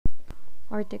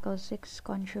Article 6.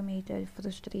 Consummated,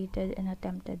 frustrated, and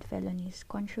attempted felonies.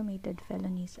 Consummated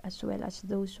felonies, as well as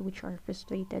those which are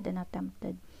frustrated and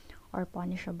attempted, are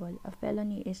punishable. A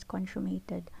felony is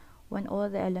consummated when all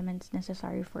the elements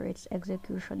necessary for its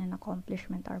execution and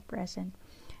accomplishment are present,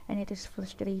 and it is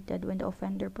frustrated when the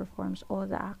offender performs all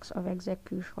the acts of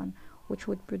execution which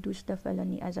would produce the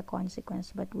felony as a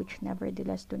consequence, but which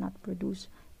nevertheless do not produce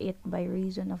it by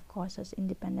reason of causes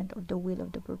independent of the will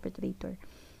of the perpetrator.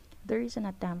 There is an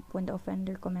attempt when the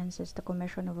offender commences the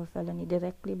commission of a felony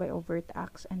directly by overt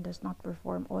acts and does not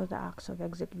perform all the acts of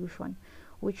execution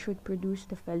which should produce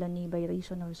the felony by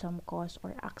reason of some cause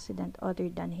or accident other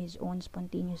than his own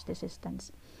spontaneous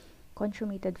desistance.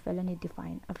 Consummated felony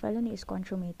defined. A felony is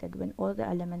consummated when all the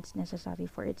elements necessary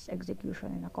for its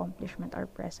execution and accomplishment are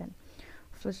present.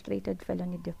 Frustrated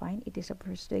felony defined. It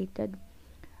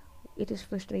is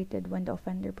frustrated when the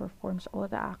offender performs all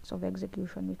the acts of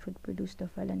execution which would produce the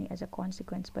felony as a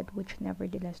consequence, but which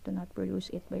nevertheless do not produce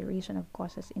it by reason of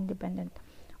causes independent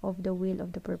of the will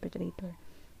of the perpetrator.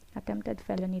 Attempted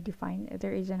felony defined.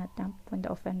 There is an attempt when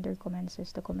the offender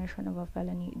commences the commission of a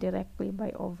felony directly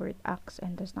by overt acts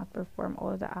and does not perform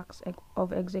all the acts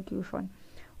of execution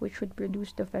which would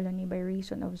produce the felony by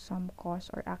reason of some cause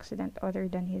or accident other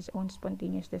than his own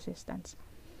spontaneous desistance.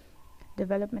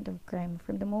 Development of crime.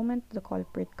 From the moment the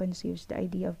culprit conceives the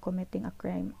idea of committing a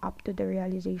crime up to the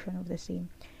realization of the same,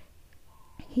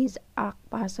 his act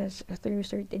passes through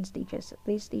certain stages.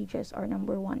 These stages are: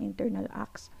 number 1, internal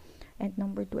acts, and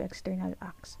number 2, external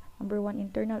acts. Number 1,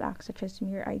 internal acts such as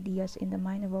mere ideas in the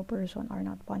mind of a person are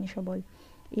not punishable,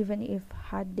 even if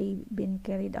had they been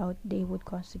carried out they would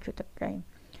constitute a crime.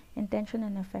 Intention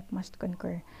and effect must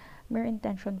concur. Mere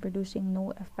intention producing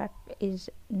no effect is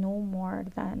no more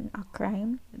than a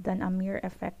crime than a mere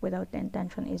effect without the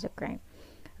intention is a crime.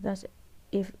 Thus,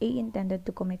 if A intended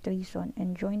to commit treason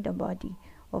and joined a body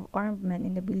of armed men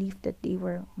in the belief that they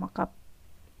were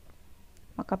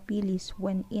Makapilis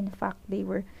when in fact they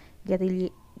were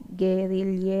guerrilleros,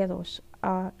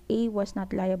 A was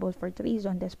not liable for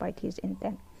treason despite his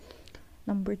intent.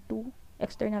 Number 2,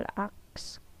 external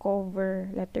acts cover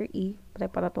letter E,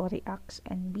 preparatory acts,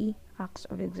 and B, acts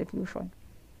of execution.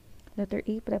 Letter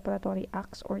A, preparatory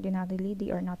acts. Ordinarily, they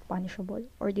are not punishable.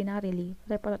 Ordinarily,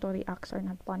 preparatory acts are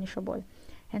not punishable.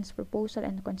 Hence, proposal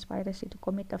and conspiracy to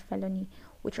commit a felony,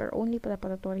 which are only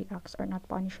preparatory acts, are not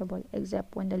punishable,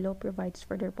 except when the law provides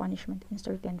for their punishment in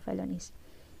certain felonies.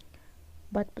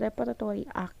 But preparatory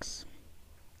acts,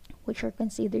 which are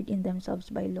considered in themselves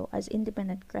by law as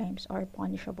independent crimes, are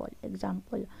punishable.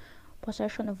 Example,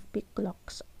 possession of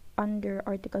picklocks. Under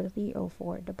Article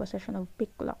 304, the possession of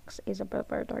picklocks is a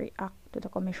preparatory act to the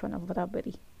commission of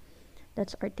robbery.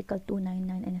 That's Article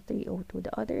 299 and 302.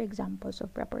 The other examples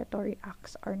of preparatory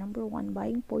acts are: number 1,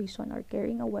 buying poison or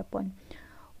carrying a weapon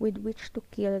with which to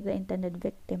kill the intended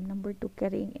victim. Number 2,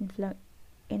 carrying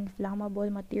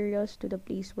inflammable materials to the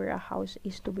place where a house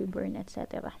is to be burned,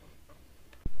 etc.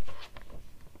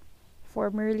 For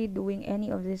merely doing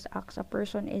any of these acts, a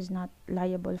person is not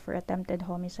liable for attempted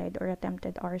homicide or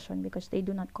attempted arson because they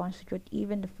do not constitute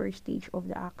even the first stage of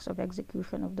the acts of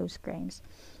execution of those crimes.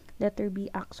 Letter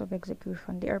B, acts of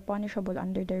execution. They are punishable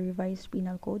under the revised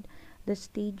penal code. The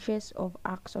stages of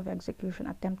acts of execution,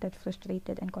 attempted,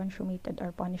 frustrated, and consummated,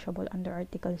 are punishable under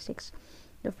Article 6.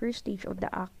 The first stage of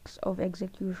the acts of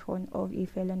execution of a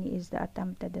felony is the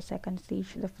attempted, the second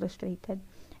stage the frustrated,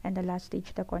 and the last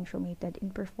stage the consummated. In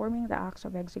performing the acts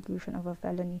of execution of a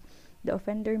felony, the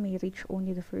offender may reach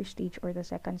only the first stage or the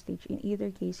second stage. In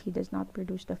either case, he does not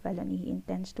produce the felony he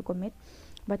intends to commit,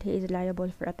 but he is liable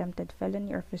for attempted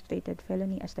felony or frustrated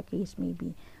felony as the case may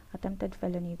be. Attempted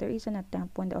felony. There is an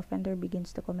attempt when the offender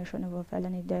begins the commission of a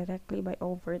felony directly by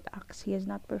overt acts. He has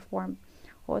not performed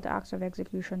all the acts of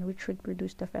execution which should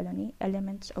produce the felony.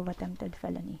 Elements of attempted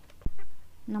felony.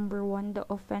 Number 1, the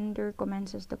offender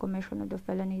commences the commission of the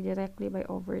felony directly by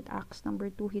overt acts. Number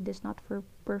 2, he does not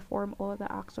perform all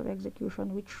the acts of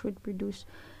execution which should produce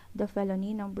the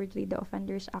felony. Number 3, the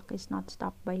offender's act is not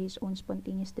stopped by his own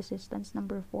spontaneous desistance.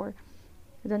 Number 4,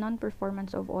 the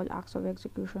non-performance of all acts of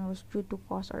execution was due to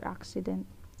cause or accident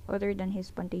other than his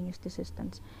spontaneous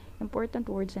desistance. Important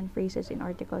words and phrases in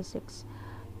Article 6.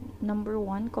 Number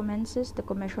 1, commences the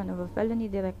commission of a felony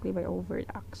directly by overt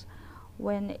acts.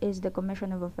 When is the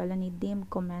commission of a felony deemed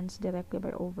commenced directly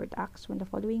by overt acts? When the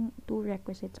following two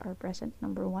requisites are present.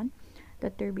 Number 1,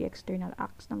 that there be external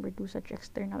acts. Number 2, such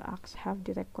external acts have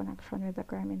direct connection with the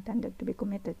crime intended to be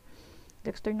committed. The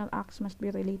external acts must be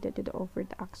related to the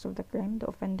overt acts of the crime the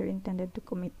offender intended to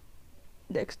commit.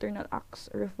 The external acts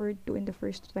referred to in the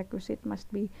first requisite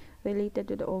must be related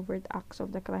to the overt acts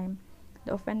of the crime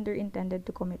the offender intended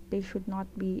to commit. They should not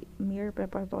be mere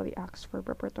preparatory acts, for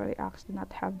preparatory acts do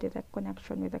not have direct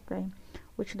connection with the crime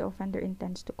which the offender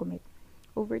intends to commit.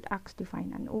 Overt acts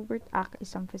define. An overt act is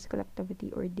some physical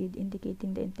activity or deed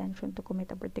indicating the intention to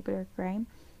commit a particular crime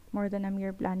more than a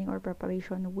mere planning or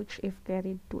preparation, which, if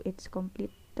carried to its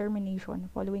complete termination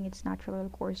following its natural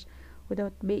course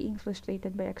without being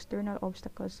frustrated by external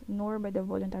obstacles nor by the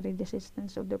voluntary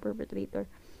desistance of the perpetrator,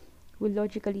 will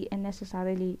logically and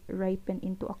necessarily ripen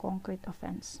into a concrete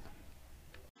offense.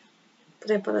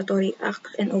 Preparatory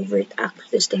act and overt act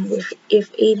distinguish.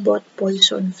 If A bought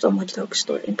poison from a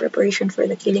drugstore in preparation for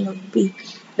the killing of B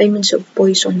by means of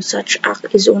poison, such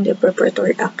act is only a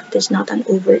preparatory act. It is not an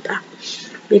overt act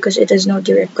because it has no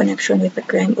direct connection with the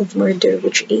crime of murder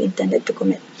which A intended to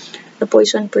commit. The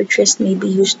poison purchased may be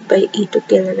used by A to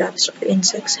kill rats or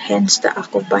insects, hence the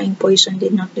act of buying poison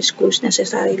did not disclose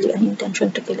necessarily an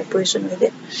intention to kill a person with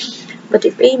it. But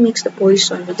if A mixed the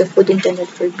poison with the food intended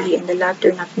for B, and the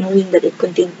latter, not knowing that it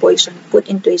contained poison, put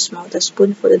into his mouth a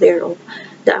spoonful thereof,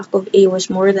 the act of A was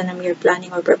more than a mere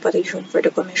planning or preparation for the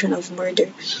commission of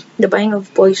murder. The buying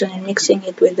of poison and mixing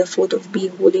it with the food of B,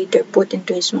 who later put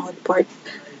into his mouth part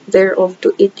thereof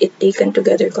to eat it taken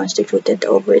together, constituted the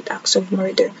overt acts of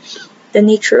murder. The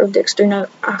nature of the external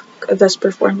act thus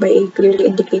performed by A clearly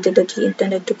indicated that he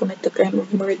intended to commit the crime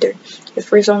of murder. If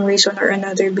for some reason or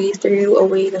another B threw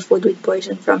away the food with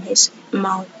poison from his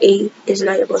mouth, A is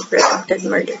liable for attempted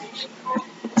murder.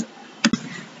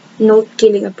 Note: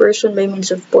 killing a person by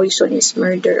means of poison is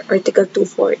murder. Article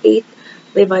 248,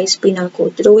 Revised Penal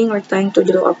Code. Throwing or trying to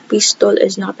draw a pistol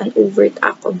is not an overt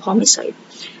act of homicide.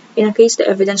 In a case, the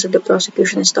evidence of the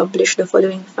prosecution established the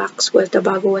following facts. While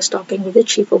Tabago was talking with the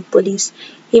chief of police,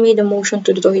 he made a motion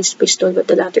to draw his pistol, but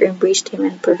the latter embraced him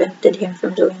and prevented him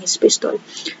from drawing his pistol.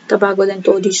 Tabago then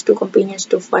told his two companions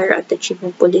to fire at the chief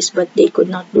of police, but they could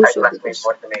not do so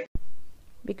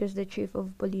Because the chief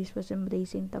of police was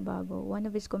embracing Tabago, one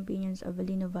of his companions,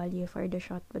 Avelino Valle, fired a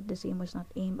shot, but the same was not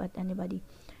aimed at anybody.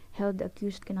 Held, the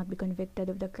accused cannot be convicted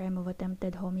of the crime of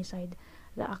attempted homicide.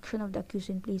 The action of the accused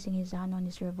in placing his hand on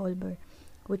his revolver,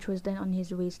 which was then on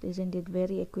his waist, is indeed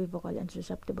very equivocal and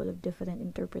susceptible of different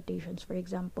interpretations. For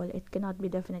example, it cannot be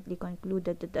definitely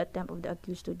concluded that the attempt of the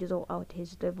accused to draw out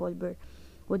his revolver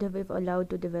would have, if allowed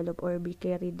to develop or be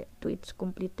carried to its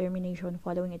complete termination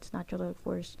following its natural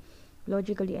course,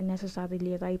 logically and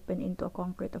necessarily ripen into a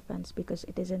concrete offense, because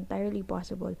it is entirely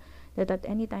possible that at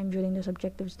any time during the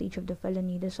subjective stage of the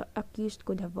felony, the accused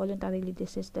could have voluntarily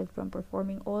desisted from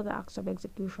performing all the acts of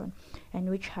execution, and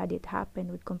which, had it happened,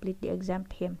 would completely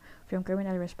exempt him from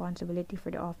criminal responsibility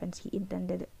for the offense he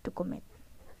intended to commit.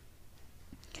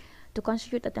 To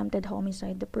constitute attempted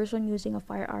homicide, the person using a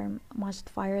firearm must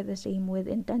fire the same with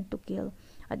intent to kill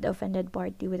at the offended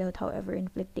party without, however,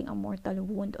 inflicting a mortal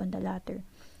wound on the latter.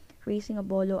 Raising a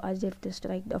bolo as if to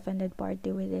strike the offended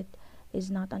party with it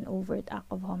is not an overt act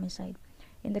of homicide.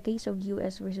 In the case of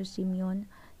U.S. v. Simeon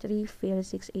 3 Phil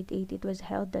 688, it was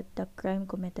held that the crime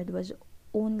committed was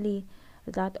only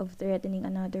that of threatening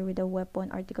another with a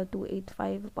weapon, Article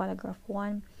 285, Paragraph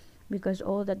 1, because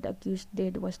all that the accused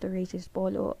did was to raise his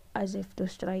polo as if to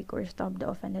strike or stab the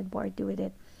offended party with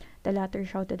it. The latter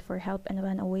shouted for help and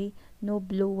ran away. No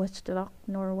blow was struck,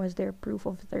 nor was there proof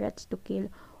of threats to kill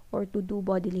or to do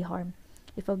bodily harm.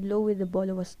 If a blow with the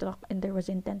bolo was struck and there was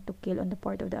intent to kill on the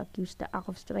part of the accused, the act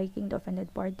of striking the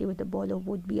offended party with the bolo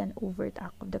would be an overt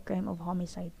act of the crime of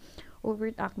homicide.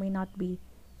 Overt act may not be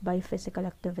by physical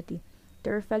activity.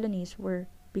 There are felonies where,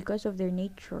 because of their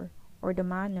nature or the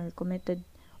manner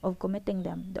committing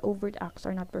them, the overt acts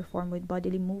are not performed with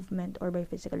bodily movement or by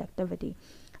physical activity.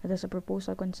 Thus, a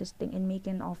proposal consisting in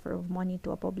making an offer of money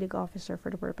to a public officer for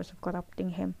the purpose of corrupting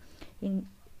him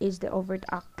is the overt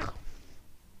act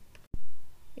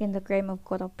in the crime of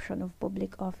corruption of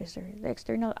public officer. The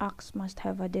external acts must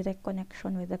have a direct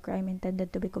connection with the crime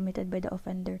intended to be committed by the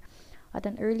offender. At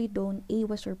an early dawn, A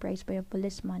was surprised by a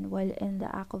policeman while in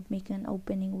the act of making an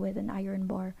opening with an iron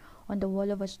bar on the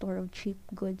wall of a store of cheap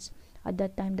goods. At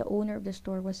that time, the owner of the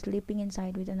store was sleeping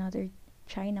inside with another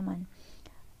Chinaman.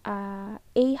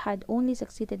 A had only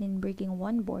succeeded in breaking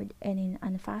one board and in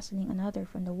unfastening another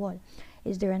from the wall.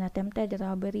 Is there an attempted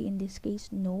robbery in this case?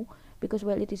 No, because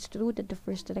while it is true that the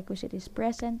first requisite is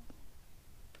present,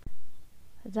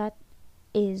 that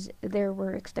is, there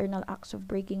were external acts of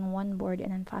breaking one board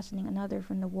and unfastening another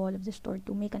from the wall of the store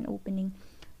to make an opening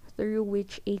through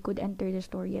which A could enter the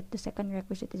store, yet the second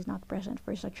requisite is not present,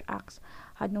 for such acts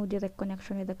had no direct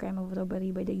connection with the crime of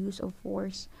robbery by the use of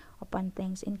force upon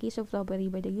things. In case of robbery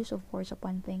by the use of force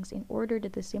upon things, in order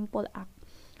that the simple act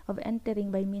of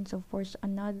entering by means of force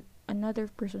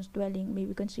another person's dwelling may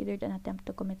be considered an attempt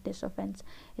to commit this offense,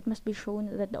 it must be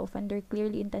shown that the offender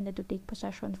clearly intended to take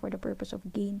possession for the purpose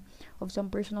of gain of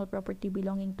some personal property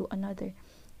belonging to another.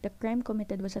 The crime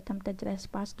committed was attempted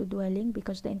trespass to dwelling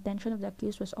because the intention of the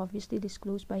accused was obviously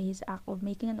disclosed by his act of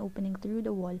making an opening through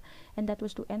the wall, and that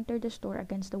was to enter the store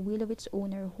against the will of its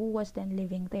owner, who was then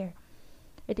living there.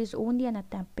 It is only an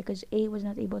attempt because A was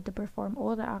not able to perform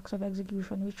all the acts of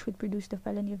execution which would produce the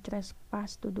felony of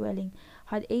trespass to dwelling.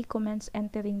 Had A commenced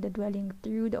entering the dwelling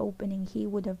through the opening, he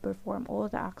would have performed all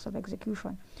the acts of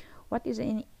execution. What is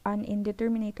an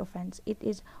indeterminate offense? It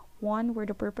is one where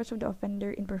the purpose of the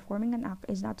offender in performing an act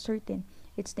is not certain.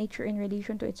 Its nature in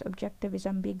relation to its objective is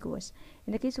ambiguous.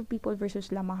 In the case of People versus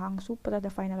Lamahang Supra, the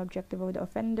final objective of the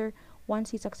offender, once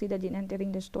he succeeded in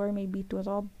entering the store, may be to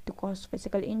rob, to cause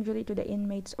physical injury to the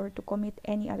inmates, or to commit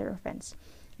any other offense.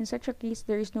 In such a case,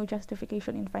 there is no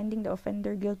justification in finding the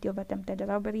offender guilty of attempted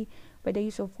robbery by the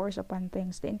use of force upon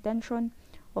things. The intention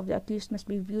of the accused must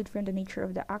be viewed from the nature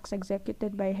of the acts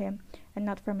executed by him and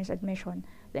not from his admission.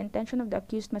 The intention of the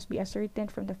accused must be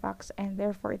ascertained from the facts, and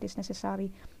therefore it is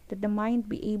necessary that the mind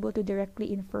be able to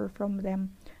directly infer from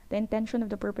them the intention of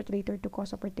the perpetrator to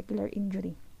cause a particular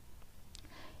injury.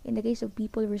 In the case of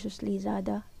People versus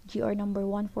Lizada, GR number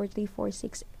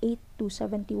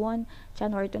 143468271,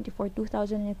 January 24,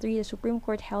 2003, the Supreme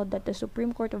Court held that the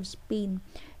Supreme Court of Spain,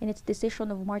 in its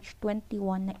decision of March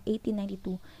 21,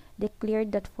 1892,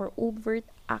 declared that for overt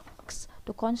acts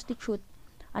to constitute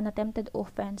an attempted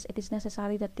offense, it is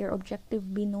necessary that their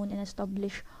objective be known and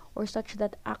established, or such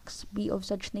that acts be of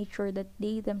such nature that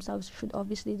they themselves should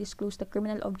obviously disclose the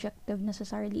criminal objective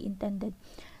necessarily intended,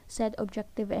 said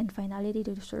objective and finality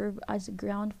to serve as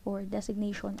ground for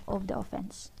designation of the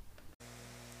offense.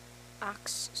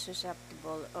 Acts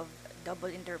susceptible of double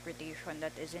interpretation,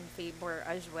 that is in favor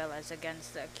as well as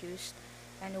against the accused,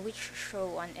 and which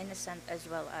show an innocent as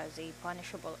well as a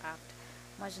punishable act,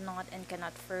 must not and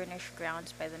cannot furnish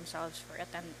grounds by themselves for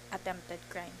attempted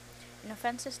crime. An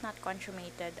offense is not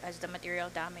consummated as the material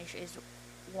damage is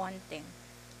wanting.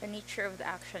 The nature of the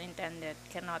action intended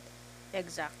cannot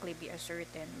exactly be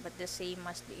ascertained, but the same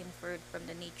must be inferred from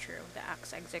the nature of the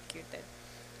acts executed.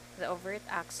 The overt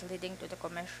acts leading to the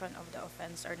commission of the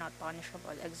offense are not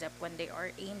punishable except when they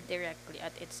are aimed directly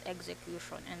at its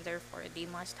execution, and therefore they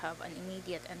must have an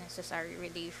immediate and necessary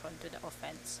relation to the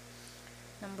offense.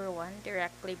 Number 1.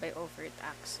 Directly by overt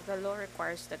acts. The law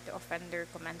requires that the offender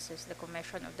commences the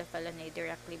commission of the felony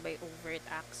directly by overt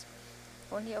acts.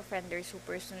 Only offenders who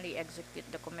personally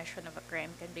execute the commission of a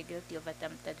crime can be guilty of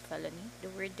attempted felony. The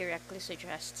word directly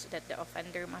suggests that the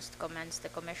offender must commence the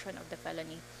commission of the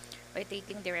felony by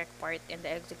taking direct part in the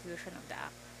execution of the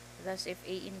act. Thus, if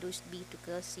A induced B to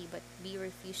kill C but B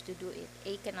refused to do it,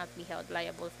 A cannot be held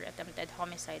liable for attempted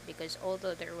homicide because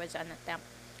although there was an attempt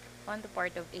on the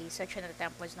part of A, such an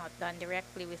attempt was not done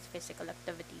directly with physical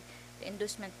activity. The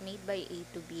inducement made by A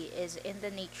to B is in the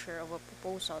nature of a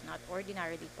proposal not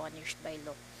ordinarily punished by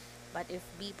law. But if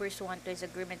B, pursuant to his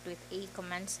agreement with A,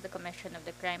 commenced the commission of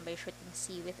the crime by shooting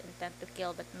C with intent to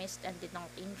kill but missed and did not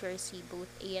injure C, both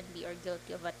A and B are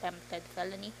guilty of attempted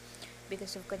felony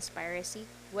because of conspiracy.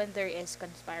 When there is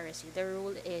conspiracy, the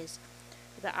rule is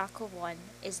the act of one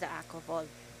is the act of all.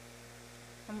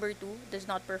 Number 2, does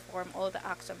not perform all the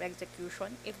acts of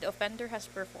execution. If the offender has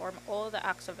performed all the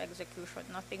acts of execution,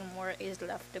 nothing more is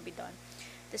left to be done.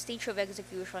 The stage of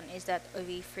execution is that of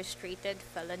a frustrated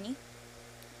felony.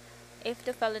 If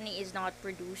the felony is not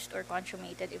produced, or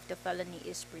consummated if the felony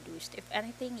is produced. If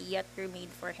anything yet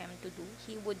remained for him to do,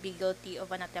 he would be guilty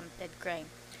of an attempted crime.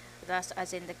 Thus,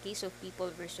 as in the case of People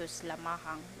versus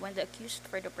Lamahang, when the accused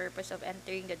for the purpose of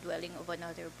entering the dwelling of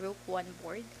another broke one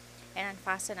board and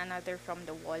unfastened another from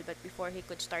the wall, but before he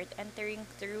could start entering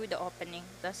through the opening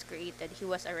thus created, he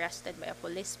was arrested by a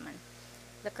policeman.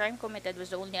 The crime committed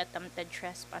was only attempted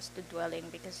trespass to dwelling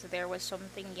because there was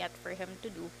something yet for him to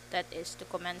do, that is, to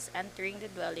commence entering the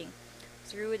dwelling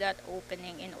through that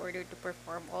opening in order to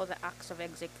perform all the acts of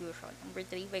execution. Number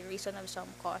 3, by reason of some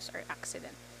cause or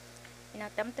accident. In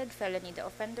attempted felony, the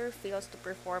offender fails to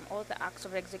perform all the acts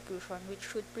of execution which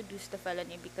should produce the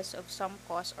felony because of some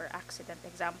cause or accident.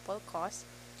 Example, cause: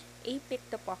 A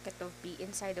picked the pocket of B,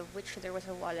 inside of which there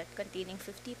was a wallet containing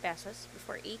 50 pesos.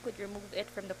 Before A could remove it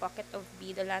from the pocket of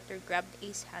B, the latter grabbed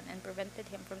A's hand and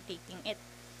prevented him from taking it.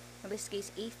 In this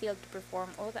case, A failed to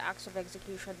perform all the acts of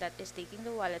execution, that is, taking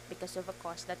the wallet, because of a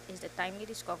cause, that is, the timely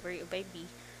discovery by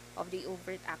B of the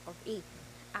overt act of A.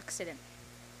 Accident: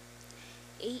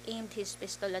 A aimed his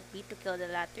pistol at B to kill the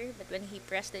latter, but when he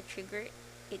pressed the trigger,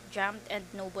 it jammed and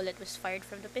no bullet was fired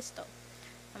from the pistol.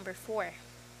 Number 4.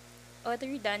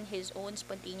 Other than his own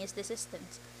spontaneous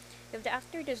desistance. If the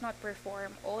actor does not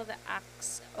perform all the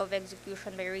acts of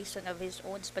execution by reason of his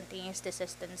own spontaneous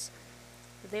desistance,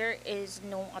 there is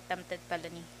no attempted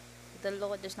felony. The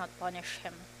law does not punish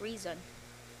him. Reason: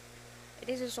 it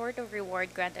is a sort of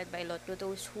reward granted by law to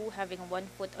those who, having one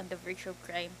foot on the verge of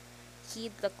crime,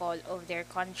 heed the call of their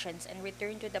conscience and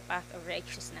return to the path of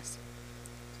righteousness.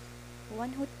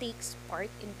 One who takes part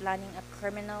in planning a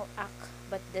criminal act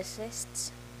but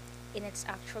desists in its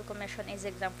actual commission is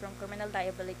exempt from criminal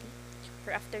liability,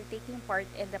 for after taking part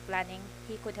in the planning,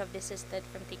 he could have desisted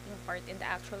from taking part in the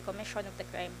actual commission of the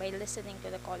crime by listening to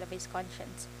the call of his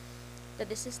conscience. The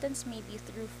desistance may be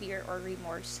through fear or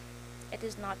remorse. It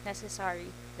is not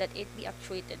necessary that it be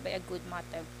actuated by a good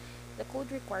motive. The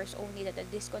code requires only that the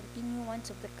discontinuance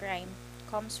of the crime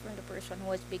comes from the person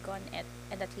who has begun it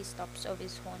and that he stops of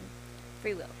his own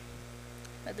free will.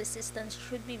 The desistance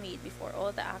should be made before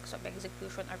all the acts of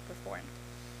execution are performed.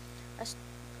 As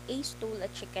A stole a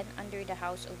chicken under the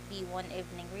house of B one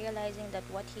evening. Realizing that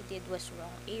what he did was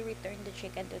wrong, A returned the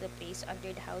chicken to the place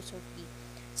under the house of B.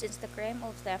 Since the crime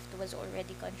of theft was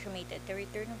already consummated, the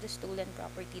return of the stolen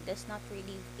property does not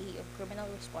relieve A of criminal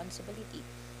responsibility.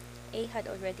 A had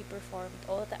already performed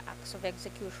all the acts of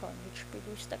execution which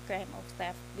produced the crime of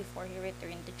theft before he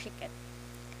returned the chicken.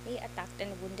 A attacked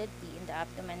and wounded B in the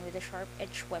abdomen with a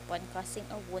sharp-edged weapon, causing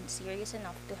a wound serious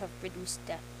enough to have produced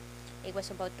death. A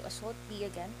was about to assault B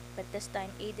again, but this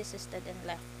time A desisted and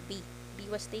left B. B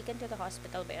was taken to the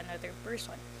hospital by another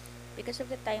person. Because of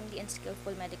the timely and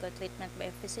skillful medical treatment by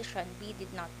a physician, B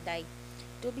did not die.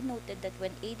 To be noted that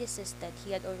when A desisted,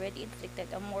 he had already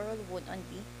inflicted a mortal wound on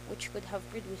B, which could have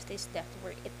produced his death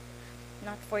were it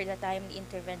not for the timely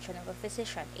intervention of a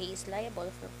physician. A is liable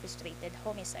for frustrated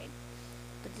homicide.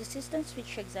 The desistance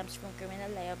which exempts from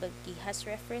criminal liability has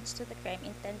reference to the crime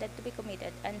intended to be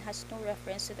committed and has no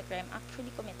reference to the crime actually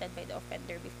committed by the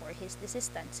offender before his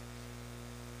desistance.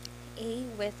 A,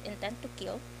 with intent to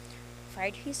kill,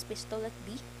 fired his pistol at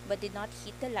B but did not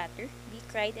hit the latter. B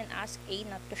cried and asked A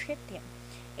not to shoot him.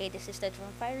 A desisted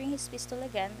from firing his pistol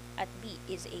again at B.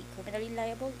 Is A criminally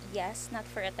liable? Yes, not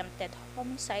for attempted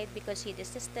homicide because he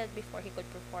desisted before he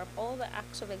could perform all the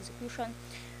acts of execution,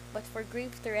 but for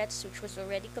grave threats which was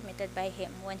already committed by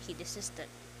him when he desisted.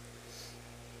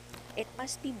 It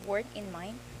must be borne in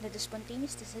mind that the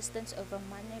spontaneous desistance of a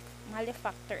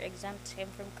malefactor exempts him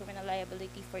from criminal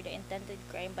liability for the intended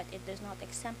crime, but it does not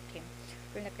exempt him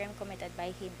from the crime committed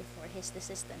by him before his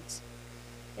desistance.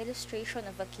 Illustration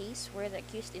of a case where the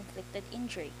accused inflicted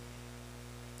injury.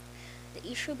 The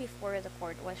issue before the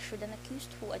court was should an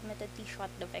accused who admittedly shot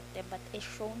the victim but is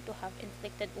shown to have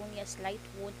inflicted only a slight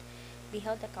wound be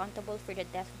held accountable for the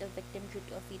death of the victim due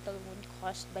to a fatal wound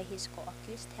caused by his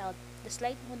co-accused. Held the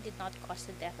slight wound did not cause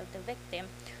the death of the victim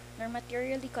nor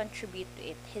materially contribute to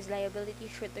it. His liability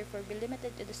should therefore be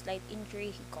limited to the slight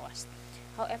injury he caused.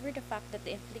 However, the fact that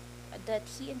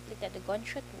he inflicted a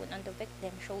gunshot wound on the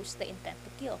victim shows the intent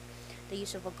to kill. The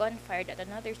use of a gun fired at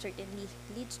another certainly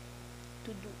leads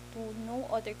to no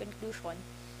other conclusion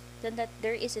than that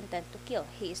there is intent to kill.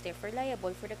 He is therefore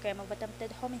liable for the crime of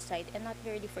attempted homicide and not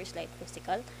merely for slight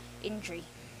physical injury.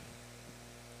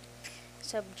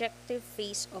 Subjective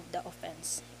phase of the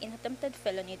offense. In attempted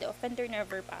felony, the offender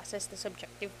never passes the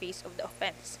subjective phase of the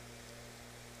offense.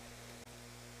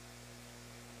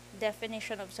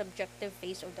 Definition of subjective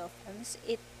phase of the offense: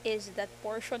 it is that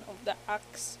portion of the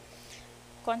acts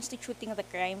constituting the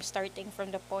crime starting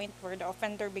from the point where the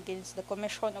offender begins the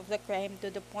commission of the crime to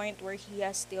the point where he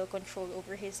has still control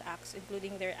over his acts,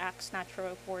 including their act's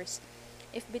natural course.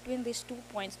 If between these 2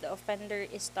 points the offender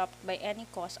is stopped by any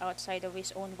cause outside of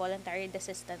his own voluntary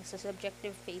desistance, the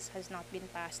subjective phase has not been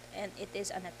passed and it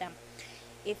is an attempt.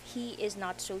 If he is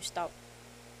not so stopped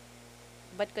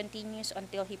but continues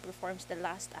until he performs the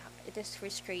last act, it is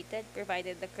frustrated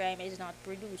provided the crime is not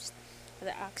produced.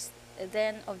 The acts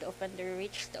then of the offender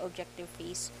reach the objective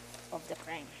phase of the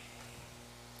crime.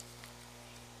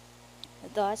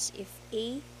 Thus, if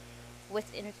A,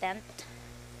 with intent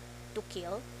to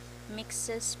kill,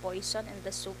 mixes poison in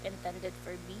the soup intended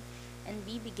for B, and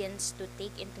B begins to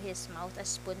take into his mouth a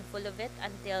spoonful of it,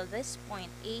 until this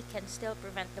point A can still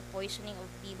prevent the poisoning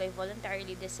of B by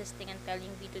voluntarily desisting and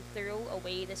telling B to throw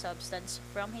away the substance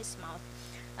from his mouth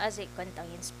as it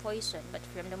contains poison. But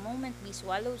from the moment B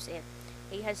swallows it,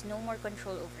 A has no more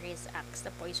control over his acts.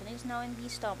 The poison is now in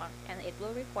B's stomach, and it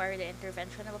will require the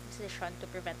intervention of a physician to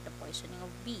prevent the poisoning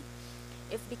of B.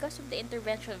 If because of the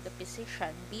intervention of the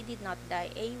physician, B did not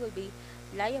die, A will be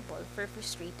liable for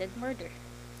frustrated murder.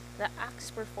 The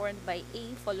acts performed by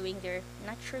A following their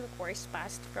natural course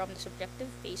passed from the subjective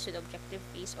phase to the objective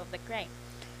phase of the crime.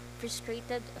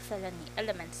 Frustrated felony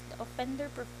elements. The offender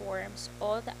performs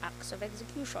all the acts of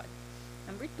execution.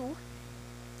 Number 2,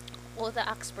 all the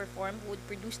acts performed would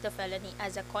produce the felony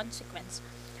as a consequence.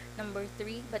 Number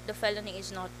 3, but the felony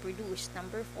is not produced.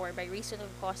 Number 4, by reason of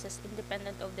causes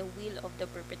independent of the will of the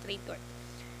perpetrator.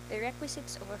 The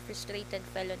requisites of a frustrated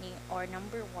felony are: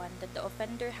 number 1, that the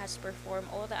offender has performed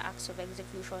all the acts of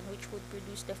execution which would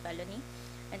produce the felony,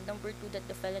 and number 2, that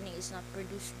the felony is not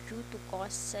produced due to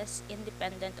causes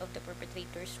independent of the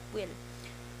perpetrator's will.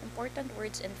 Important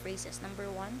words and phrases. Number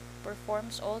 1,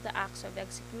 performs all the acts of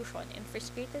execution. In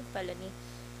frustrated felony,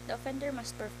 the offender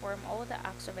must perform all the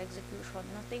acts of execution.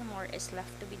 Nothing more is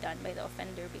left to be done by the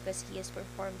offender because he has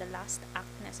performed the last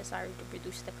act necessary to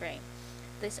produce the crime.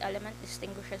 This element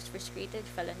distinguishes frustrated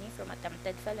felony from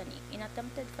attempted felony. In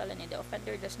attempted felony, the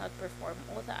offender does not perform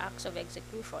all the acts of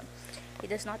execution. He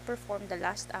does not perform the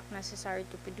last act necessary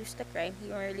to produce the crime. He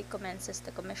merely commences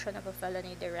the commission of a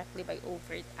felony directly by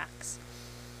overt acts.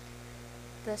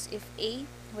 Thus, if A,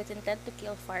 with intent to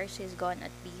kill, fires his gun at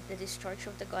B, the discharge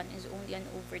of the gun is only an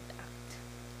overt act.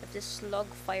 If the slug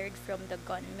fired from the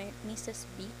gun misses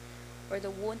B, or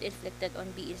the wound inflicted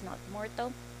on B is not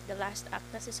mortal, the last act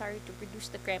necessary to produce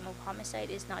the crime of homicide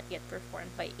is not yet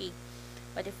performed by A.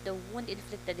 But if the wound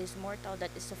inflicted is mortal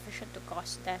that is sufficient to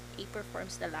cause death, A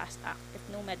performs the last act. If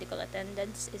no medical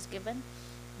attendance is given,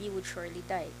 B would surely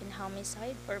die. In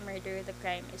homicide or murder, the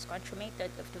crime is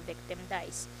consummated if the victim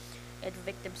dies. If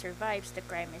the victim survives, the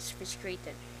crime is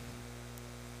frustrated.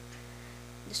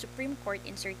 The Supreme Court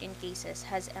in certain cases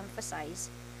has emphasized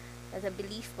the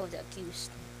belief of the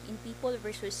accused. In People v.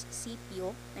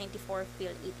 CPO 94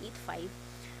 Phil 885,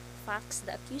 facts: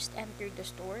 the accused entered the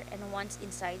store and once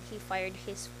inside he fired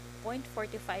his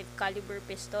 .45 caliber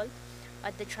pistol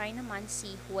at the Chinaman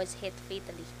C, who was hit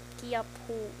fatally. Kiap,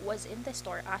 who was in the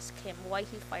store, asked him why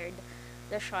he fired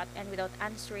the shot, and without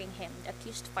answering him, the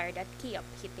accused fired at Kiap,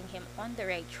 hitting him on the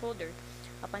right shoulder.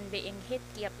 Upon being hit,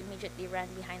 Kiap immediately ran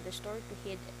behind the store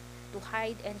to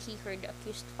hide, and he heard the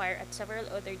accused fire at several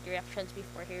other directions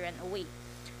before he ran away.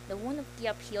 The wound of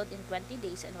Kiap healed in 20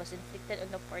 days and was inflicted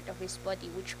on the part of his body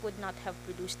which could not have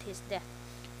produced his death.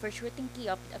 For shooting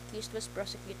Kiap, the accused was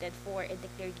prosecuted for and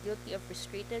declared guilty of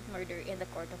frustrated murder in the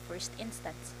court of first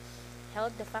instance.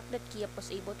 Held, the fact that Kiap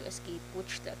was able to escape,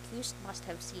 which the accused must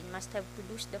have seen, must have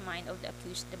produced the mind of the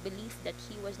accused the belief that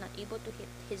he was not able to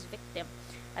hit his victim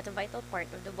at a vital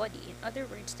part of the body. In other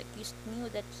words, the accused knew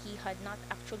that he had not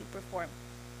actually performed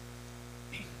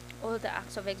all the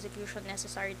acts of execution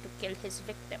necessary to kill his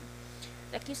victim.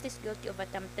 The accused is guilty of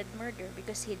attempted murder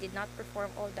because he did not perform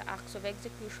all the acts of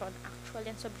execution, actual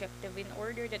and subjective, in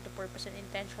order that the purpose and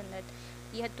intention that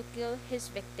he had to kill his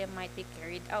victim might be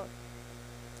carried out.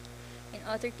 In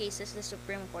other cases, the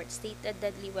Supreme Court stated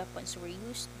deadly weapons were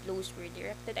used, blows were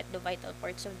directed at the vital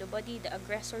parts of the body, the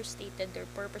aggressor stated their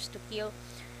purpose to kill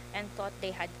and thought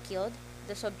they had killed.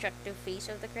 The subjective phase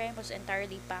of the crime was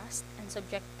entirely past, and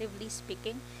subjectively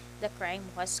speaking, the crime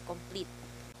was complete.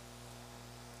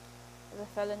 The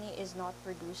felony is not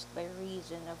produced by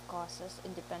reason of causes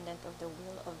independent of the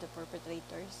will of the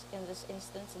perpetrators. In this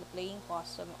instance, the playing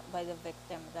possum by the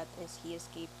victim, that is, he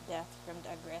escaped death from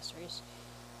the aggressors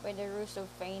by the ruse of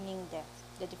feigning death.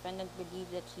 The defendant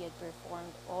believed that he had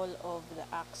performed all of the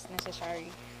acts necessary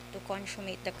to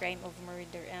consummate the crime of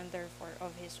murder, and therefore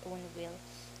of his own will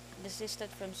desisted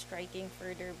from striking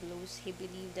further blows. He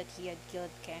believed that he had killed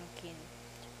Kang Kin.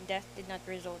 Death did not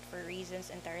result for reasons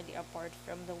entirely apart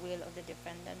from the will of the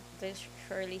defendant. This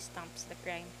surely stamps the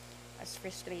crime as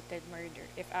frustrated murder.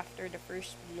 If after the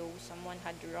first blow someone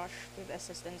had rushed to the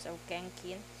assistance of Kang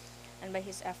Kin and by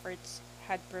his efforts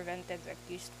had prevented the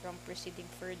accused from proceeding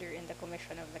further in the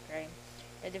commission of the crime,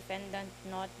 the defendant,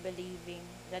 not believing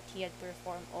that he had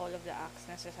performed all of the acts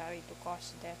necessary to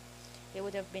cause death, he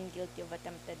would have been guilty of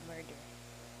attempted murder.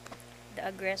 The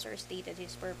aggressor stated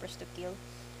his purpose to kill,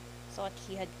 thought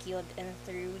he had killed, and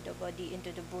threw the body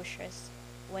into the bushes.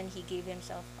 When he gave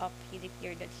himself up, he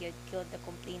declared that he had killed the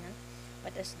complainant,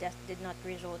 but as death did not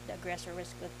result, the aggressor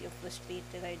was guilty of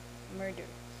frustrated murder.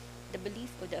 The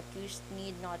belief of the accused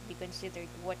need not be considered.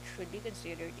 What should be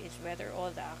considered is whether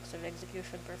all the acts of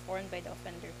execution performed by the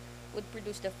offender would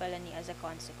produce the felony as a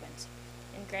consequence.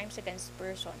 In crimes against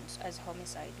persons, as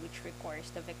homicide, which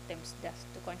requires the victim's death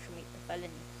to consummate the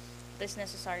felony, it is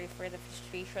necessary for the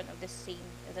frustration of the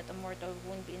same that a mortal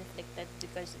wound be inflicted,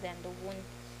 because then the wound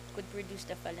could produce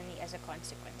the felony as a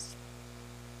consequence.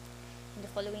 In the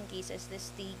following cases, the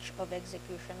stage of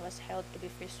execution was held to be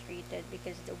frustrated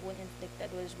because the wound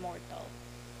inflicted was mortal.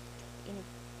 In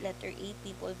letter A,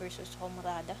 People v.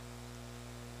 Homrada,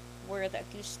 where where the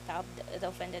accused stabbed the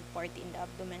offended party in the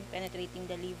abdomen, penetrating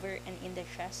the liver and in the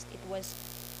chest. It was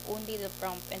only the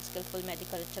prompt and skillful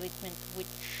medical treatment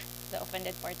which the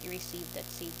offended party received that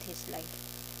saved his life.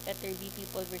 Letter B,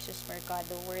 People versus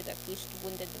Mercado, where the accused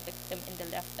wounded the victim in the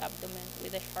left abdomen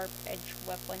with a sharp-edged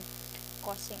weapon,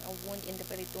 causing a wound in the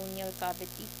peritoneal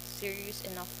cavity, serious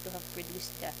enough to have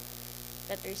produced death.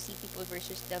 Letter C, People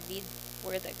versus David,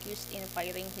 where the accused, in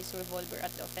firing his revolver at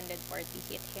the offended party,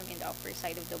 hit him in the upper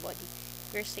side of the body,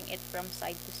 piercing it from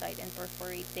side to side and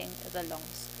perforating the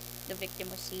lungs. The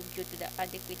victim was saved due to the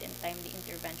adequate and timely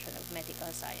intervention of medical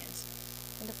science.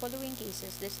 In the following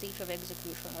cases, the stage of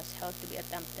execution was held to be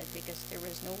attempted because there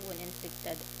was no wound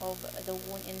inflicted of the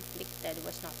wound inflicted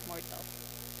was not mortal,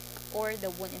 or the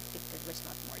wound inflicted was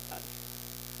not mortal.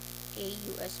 A.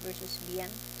 U.S. versus Bien,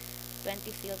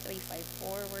 20 Field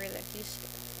 354, where the accused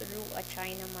threw a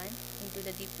Chinaman into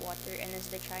the deep water, and as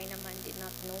the Chinaman did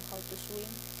not know how to swim,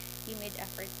 he made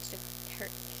efforts to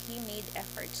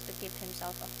keep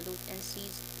himself afloat and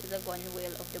seized the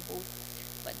gunwale of the boat,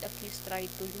 but the accused tried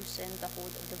to loosen the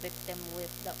hold of the victim with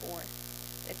the oar.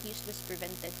 The accused was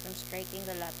prevented from striking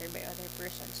the latter by other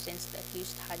persons. Since the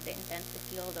accused had the intent to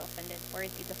kill the offended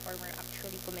party, the former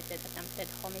actually committed attempted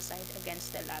homicide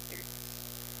against the latter.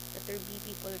 Letter B,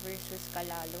 People versus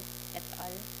Calalo et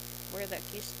al., where the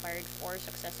accused fired 4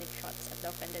 successive shots at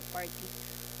the offended party,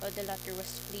 while the latter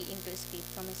was fleeing to escape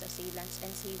from his assailants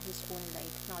and save his own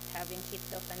life, not having hit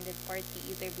the offended party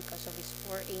either because of his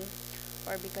poor aim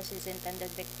or because his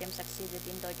intended victim succeeded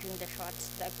in dodging the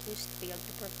shots. The accused failed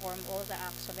to perform all the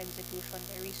acts of execution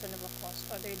by reason of a cause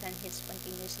other than his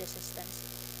spontaneous resistance.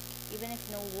 Even if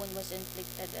no wound was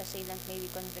inflicted, the assailant may be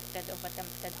convicted of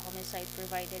attempted homicide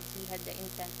provided he had the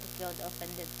intent to kill the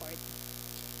offended party.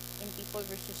 In People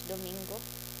versus Domingo,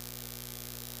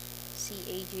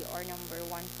 CAGR number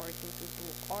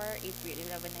 14222, or April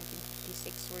 11,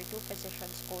 1956, where 2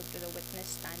 physicians called to the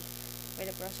witness stand where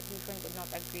the prosecution could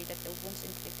not agree that the wounds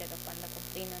inflicted upon the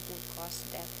complainant would cause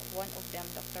death. One of them,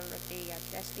 Dr. Rotea,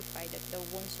 testified that the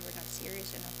wounds were not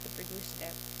serious enough to produce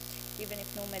death, even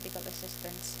if no medical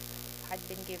assistance had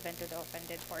been given to the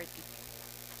offended party.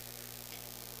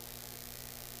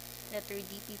 Letter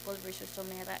D, People versus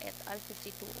Somera et al.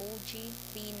 52 OG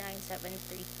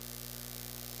 3973,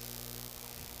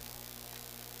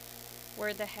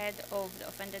 where the head of the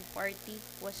offended party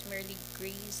was merely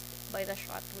grazed by the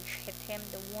shot which hit him,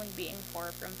 the wound being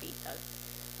far from fatal.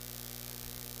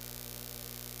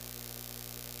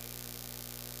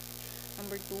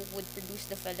 Number 2, would produce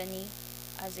the felony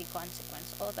as a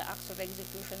consequence. All the acts of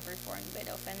execution performed by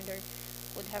the offender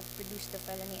would have produced the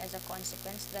felony as a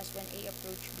consequence. Thus, when A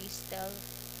approached B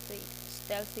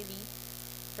stealthily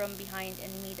from behind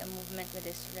and made a movement with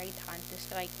his right hand to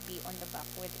strike B on the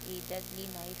back with a deadly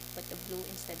knife, but the blow,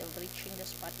 instead of reaching the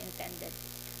spot intended,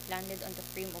 landed on the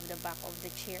frame of the back of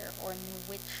the chair on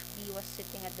which B was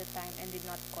sitting at the time and did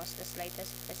not cause the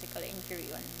slightest physical injury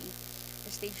on B.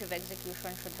 The stage of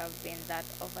execution should have been that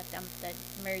of attempted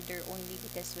murder only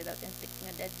because without inflicting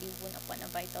a deadly wound upon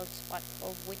a vital spot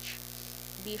of which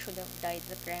B should have died,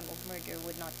 the crime of murder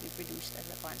would not be produced as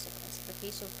a consequence. The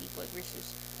case of People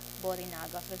versus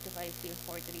Borinaga, 55 Field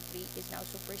 433, is now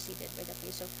superseded by the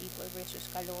case of People versus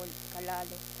Calalo,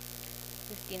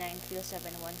 59 Field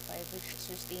 715, which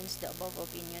sustains the above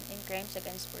opinion. In crimes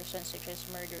against persons such as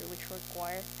murder, which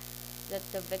require that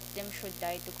the victim should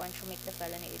die to consummate the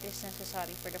felony, it is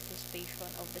necessary for the frustration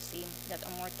of the same that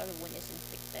a mortal wound is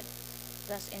inflicted.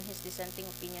 Thus, in his dissenting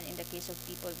opinion in the case of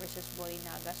People versus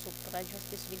Borinaga, Supra,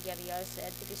 Justice Villarreal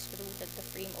said, it is true that the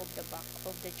frame of the back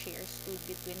of the chair stood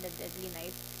between the deadly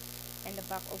knife and the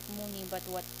back of Mooney, but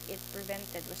what it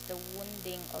prevented was the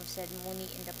wounding of said Mooney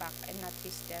in the back and not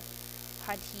his death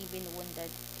had he been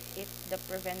wounded. It the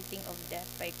preventing of death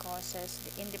by causes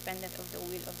independent of the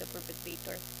will of the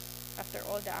perpetrator after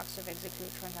all the acts of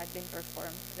execution had been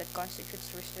performed, that constitutes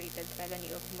frustrated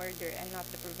felony of murder, and not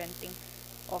the preventing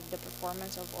of the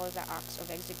performance of all the acts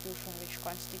of execution which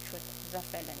constitute the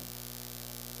felony.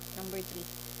 Number 3,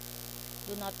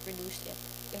 do not produce it.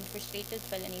 In frustrated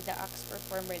felony, the acts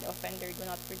performed by the offender do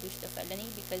not produce the felony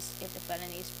because if the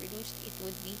felony is produced, it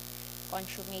would be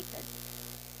consummated.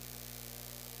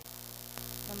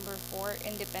 Number 4,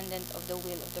 independent of the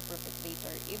will of the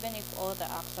perpetrator. Even if all the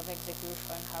acts of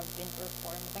execution have been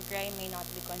performed, the crime may not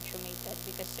be consummated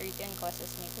because certain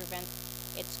causes may prevent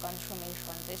its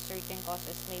consummation. These certain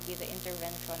causes may be the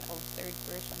intervention of third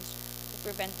persons who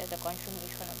prevented the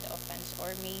consummation of the offense,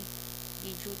 or may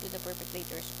be due to the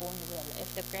perpetrator's own will.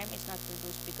 If the crime is not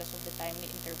produced because of the timely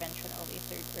intervention of a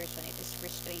third person, it is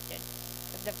frustrated.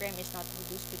 If the crime is not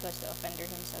produced because the offender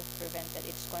himself prevented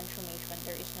its consummation,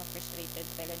 there is no frustrated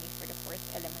felony for the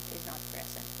fourth element is not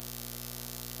present.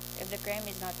 If the crime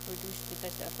is not produced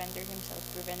because the offender himself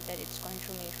prevented its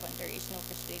consummation, there is no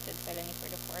frustrated felony, for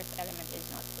the fourth element is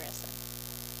not present.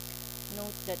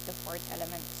 Note that the fourth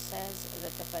element says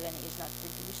that the felony is not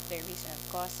produced by reason of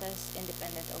causes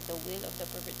independent of the will of the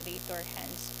perpetrator.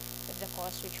 Hence, if the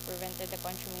cause which prevented the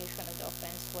consummation of the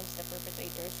offense was the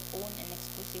perpetrator's own and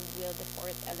exclusive will, the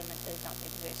fourth element does not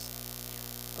exist.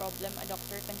 Problem: a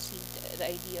doctor conceived the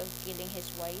idea of killing his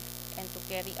wife, and to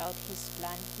carry out his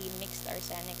plan, he mixed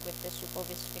arsenic with the soup of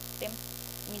his victim.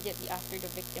 Immediately after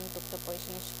the victim took the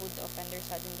poisonous food, the offender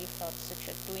suddenly felt such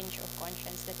a twinge of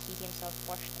conscience that he himself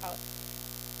washed out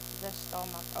the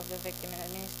stomach of the victim and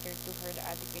administered to her the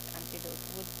adequate antidote.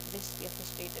 Would this be a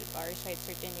frustrated parricide?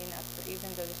 Certainly not, for even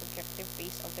though the subjective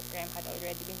phase of the crime had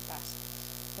already been passed,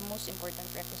 the most important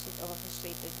requisite of a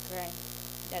frustrated crime,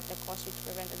 that the cause which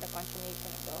prevented the consummation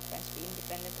of the offense be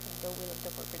independent of the will of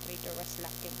the perpetrator, was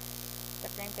lacking. The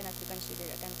crime cannot be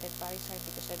considered attempted parricide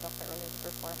because the doctor already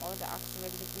performed all the acts of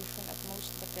execution. At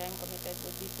most, the crime committed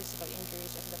would be physical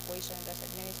injuries of the poison thus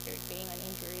administered, being an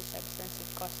injurious substance it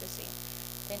caused the same.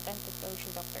 The intent approach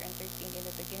the doctor entertained in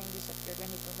the beginning disappeared when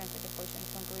he prevented the poison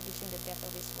from producing the death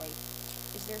of his wife.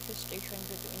 Is there frustration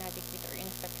due to inadequate or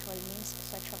ineffectual means?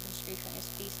 Such a frustration is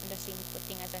placed in the same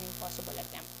footing as an impossible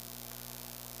attempt.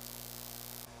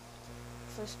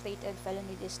 Frustrated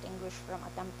felony distinguished from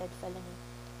attempted felony.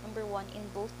 Number 1, in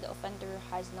both the offender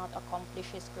has not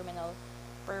accomplished his criminal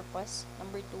purpose.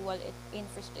 Number 2, while in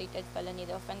frustrated felony,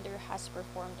 the offender has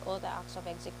performed all the acts of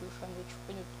execution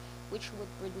which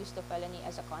would produce the felony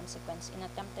as a consequence. In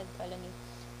attempted felony,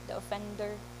 the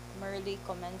offender merely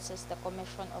commences the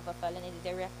commission of a felony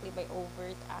directly by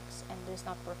overt acts and does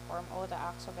not perform all the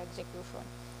acts of execution.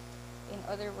 In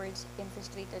other words, in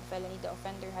frustrated felony, the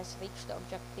offender has reached the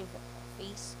objective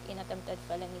phase. In attempted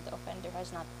felony, the offender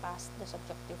has not passed the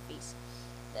subjective phase.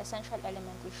 The essential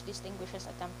element which distinguishes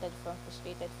attempted from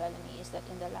frustrated felony is that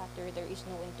in the latter, there is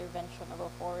no intervention of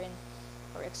a foreign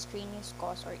or extraneous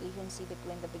cause or agency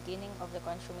between the beginning of the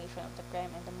consummation of the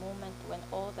crime and the moment when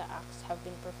all the acts have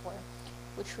been performed,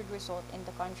 which should result in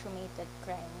the consummated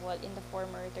crime, while in the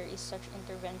former, there is such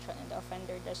intervention and the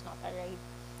offender does not arrive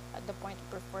at the point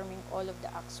of performing all of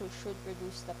the acts which should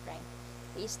produce the crime.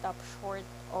 He is stopped short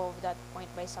of that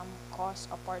point by some cause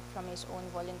apart from his own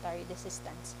voluntary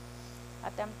desistance.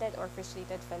 Attempted or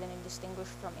frustrated felony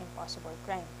distinguished from impossible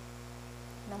crime.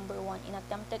 Number 1, in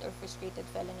attempted or frustrated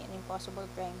felony and impossible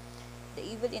crime, the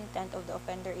evil intent of the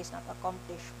offender is not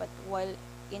accomplished, but while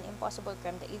in impossible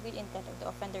crime, the evil intent of the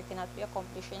offender cannot be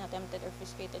accomplished, in attempted or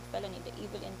frustrated felony, the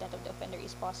evil intent of the offender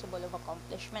is possible of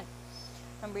accomplishment.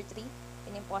 Number 3,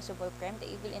 in impossible crime,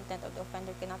 the evil intent of the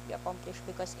offender cannot be accomplished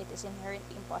because it is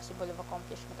inherently impossible of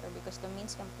accomplishment or because the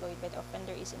means employed by the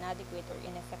offender is inadequate or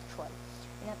ineffectual.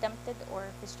 In attempted or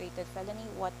frustrated felony,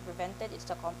 what prevented its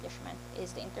accomplishment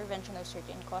is the intervention of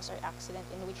certain cause or accident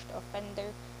in which the offender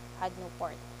had no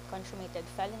part. Consummated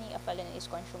felony, a felony is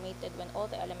consummated when all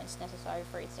the elements necessary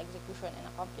for its execution and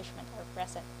accomplishment are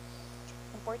present.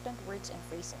 Important words and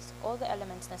phrases. All the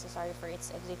elements necessary for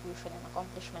its execution and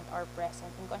accomplishment are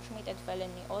present. In consummated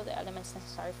felony, all the elements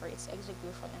necessary for its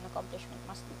execution and accomplishment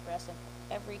must be present.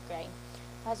 Every crime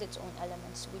has its own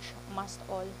elements, which must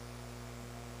all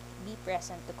be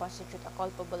present to constitute a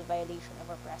culpable violation of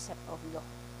a precept of law.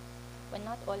 When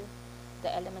not all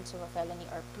the elements of a felony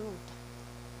are proved,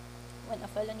 when a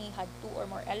felony had 2 or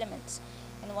more elements,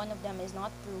 and one of them is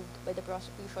not proved by the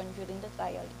prosecution during the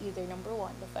trial, either number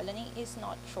 1, the felony is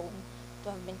not shown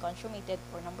to have been consummated,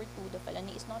 or number 2, the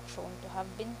felony is not shown to have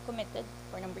been committed,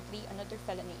 or number 3, another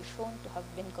felony is shown to have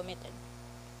been committed.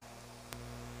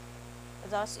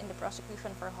 Thus, in the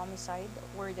prosecution for homicide,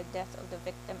 where the death of the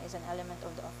victim is an element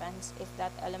of the offense, if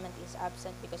that element is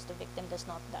absent because the victim does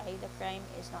not die, the crime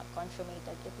is not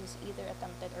consummated. It is either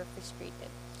attempted or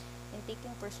frustrated. In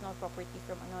taking personal property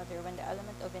from another, when the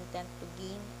element of intent to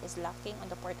gain is lacking on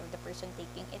the part of the person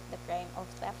taking it, the crime of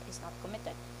theft is not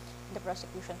committed. In the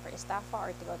prosecution for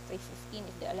estafa, Article 315,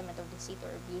 if the element of deceit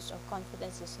or abuse of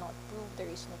confidence is not proved, there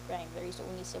is no crime. There is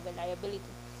only civil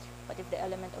liability. But if the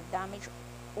element of damage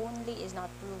only is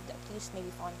not proved, the accused may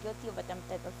be found guilty of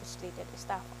attempted or frustrated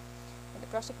estafa. In the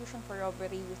prosecution for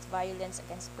robbery with violence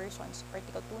against persons,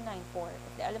 Article 294,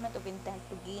 if the element of intent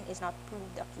to gain is not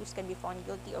proved, the accused can be found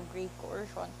guilty of grave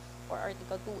coercion, or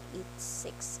Article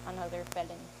 286, another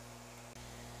felony.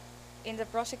 In the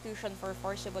prosecution for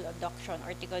forcible abduction,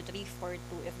 Article 342,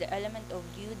 if the element of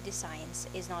lewd designs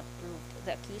is not proved,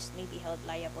 the accused may be held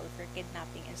liable for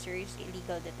kidnapping and serious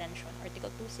illegal detention,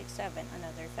 Article 267,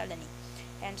 another felony.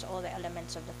 Hence, all the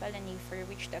elements of the felony for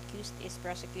which the accused is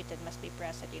prosecuted must be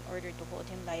present in order to hold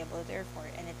him liable therefore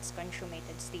in its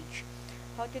consummated stage.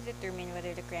 How to determine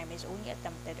whether the crime is only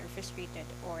attempted or frustrated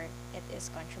or it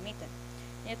is consummated?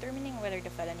 In determining whether the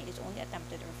felony is only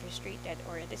attempted or frustrated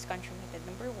or it is consummated,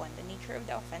 number 1, the nature of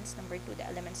the offense, number 2, the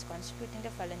elements constituting the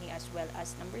felony, as well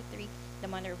as number 3, the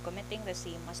manner of committing the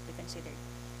same must be considered.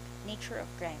 Nature of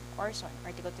crime. Arson.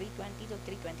 Article 320 to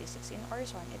 326. In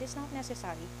arson, it is not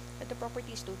necessary that the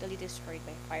property is totally destroyed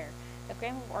by fire. The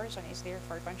crime of arson is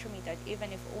therefore consummated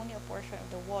even if only a portion of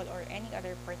the wall or any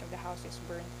other part of the house is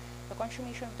burned. The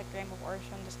consummation of the crime of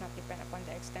arson does not depend upon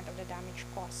the extent of the damage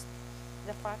caused.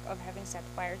 The fact of having set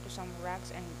fire to some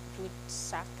rags and jute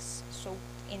sacks soaked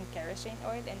in kerosene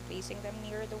oil and placing them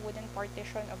near the wooden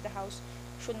partition of the house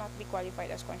should not be qualified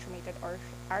as consummated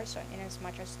arson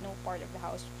inasmuch as no part of the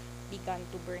house began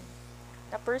to burn.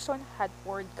 The person had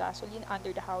poured gasoline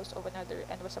under the house of another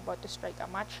and was about to strike a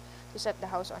match to set the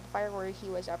house on fire where he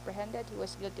was apprehended. He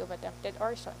was guilty of attempted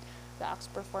arson. The acts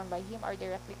performed by him are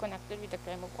directly connected with the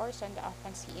crime of arson, the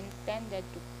offense he intended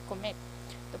to commit.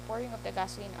 The pouring of the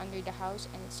gasoline under the house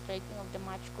and striking of the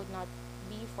match could not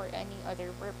be for any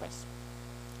other purpose.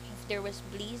 If there was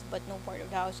blaze but no part of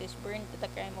the house is burned, the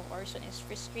crime of arson is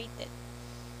frustrated.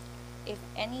 If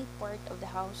any part of the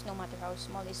house, no matter how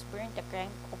small, is burned, the crime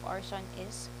of arson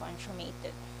is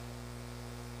consummated.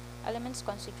 Elements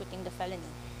constituting the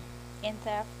felony. In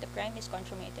theft, the crime is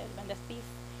consummated when the thief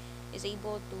is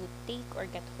able to take or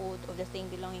get hold of the thing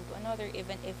belonging to another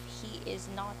even if he is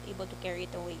not able to carry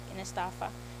it away. In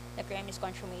estafa, the crime is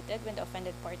consummated when the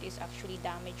offended party is actually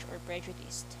damaged or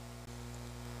prejudiced.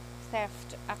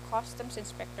 Theft. A customs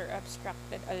inspector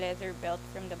abstracted a leather belt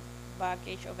from the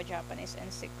baggage of a Japanese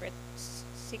and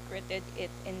secreted it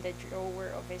in the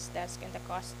drawer of his desk in the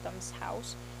customs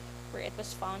house, where it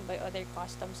was found by other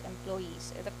customs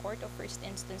employees. The court of first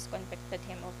instance convicted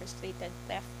him of frustrated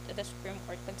theft. The Supreme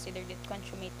Court considered it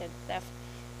consummated theft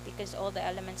because all the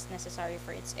elements necessary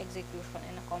for its execution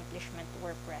and accomplishment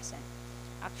were present.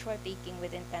 Actual taking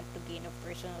with intent to gain of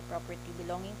personal property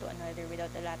belonging to another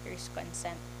without the latter's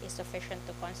consent is sufficient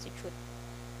to constitute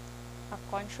a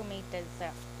consummated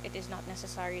theft. It is not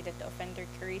necessary that the offender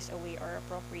carries away or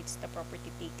appropriates the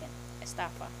property taken.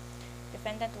 Estafa.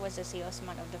 Defendant was a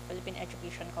salesman of the Philippine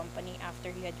Education Company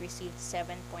after he had received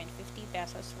 7.50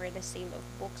 pesos for the sale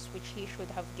of books which he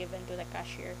should have given to the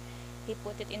cashier. He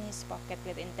put it in his pocket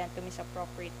with intent to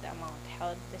misappropriate the amount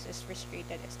held. This is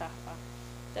frustrated estafa.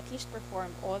 The accused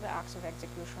performed all the acts of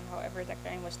execution, however the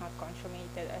crime was not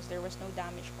consummated as there was no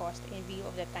damage caused in view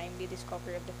of the timely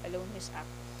discovery of the felonious act.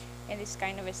 In this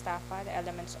kind of estafa, the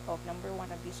elements of number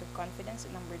 1, abuse of confidence,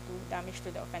 and number 2, damage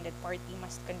to the offended party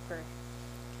must concur.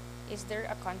 Is there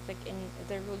a conflict in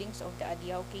the rulings of the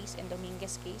Adiao case and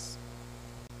Dominguez case?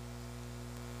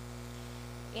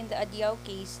 In the Adiao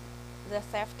case, the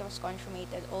theft was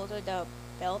consummated, although the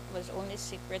belt was only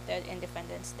secreted in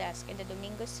defendant's desk. In the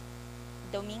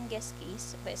Dominguez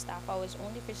case, the estafa was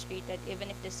only frustrated even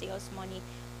if the sales money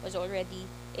was already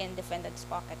in defendant's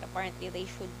pocket. Apparently, they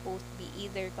should both be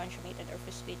either consummated or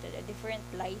frustrated.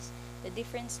 The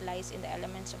difference lies in the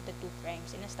elements of the two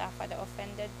crimes. In estafa, the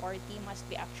offended party must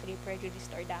be actually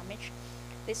prejudiced or damaged.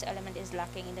 This element is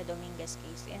lacking in the Dominguez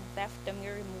case. In theft, the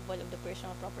mere removal of the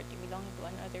personal property belonging to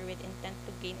another with intent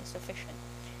to gain is sufficient.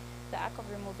 The act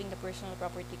of removing the personal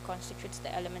property constitutes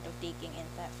the element of taking in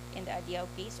theft. In the Adiao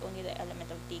case, only the element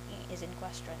of taking is in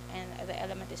question, and the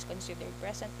element is considered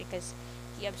present because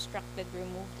he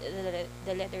removed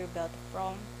the leather belt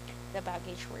from the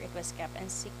baggage where it was kept and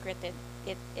secreted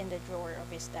it in the drawer of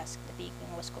his desk. The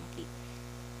taking was complete.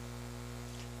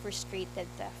 Frustrated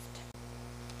theft.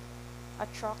 A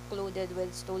truck loaded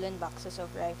with stolen boxes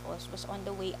of rifles was on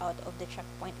the way out of the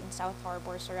checkpoint in South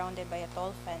Harbor surrounded by a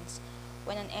tall fence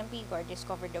when an MP guard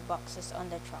discovered the boxes on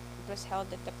the truck. It was held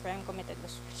that the crime committed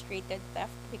was frustrated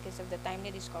theft because of the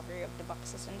timely discovery of the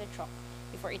boxes on the truck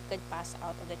before it could pass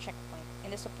out of the checkpoint. In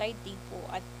the supply depot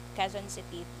at Quezon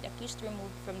City, the accused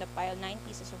removed from the pile 9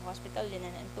 pieces of hospital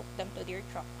linen and took them to their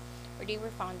truck, where they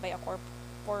were found by a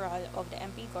corporal of the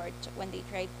MP guards when they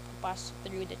tried to pass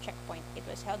through the checkpoint. It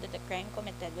was held that the crime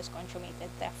committed was consummated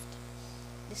theft.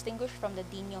 Distinguished from the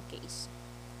Dino case.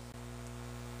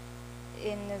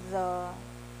 In the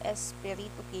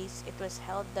Espiritu case, it was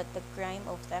held that the crime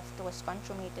of theft was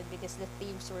consummated because the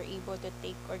thieves were able to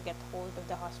take or get hold of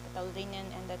the hospital linen,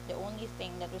 and that the only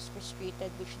thing that was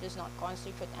frustrated, which does not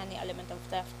constitute any element of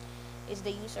theft, is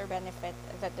the use or benefit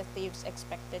that the thieves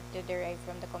expected to derive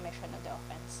from the commission of the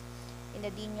offense. In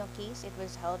the Dino case, it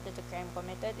was held that the crime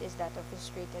committed is that of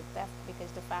frustrated theft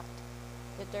because the fact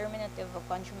Determinative of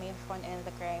consummation in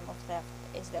the crime of theft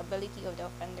is the ability of the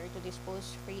offender to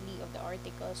dispose freely of the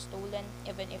article stolen,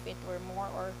 even if it were more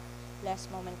or less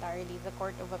momentarily. The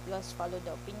Court of Appeals followed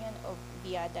the opinion of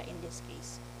Viada in this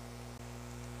case.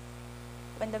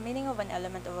 When the meaning of an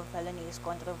element of a felony is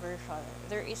controversial,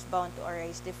 there is bound to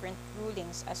arise different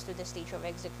rulings as to the stage of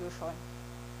execution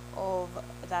of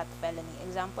that felony.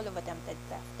 Example of attempted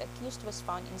theft. The accused was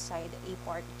found inside a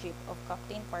parked jeep of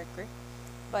Captain Parker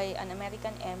by an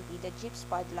American MP. The jeep's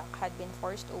padlock had been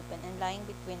forced open, and lying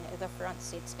between the front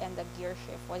seats and the gear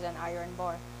shift was an iron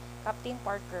bar. Captain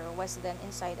Parker was then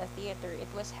inside a theater. It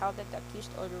was held that the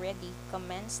accused already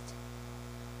commenced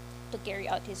to carry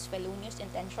out his felonious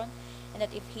intention, and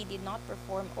that if he did not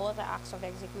perform all the acts of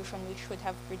execution which should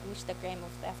have produced the crime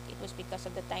of theft, it was because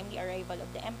of the timely arrival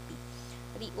of the MP.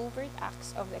 The overt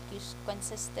acts of the accused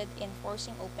consisted in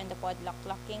forcing open the padlock,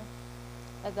 locking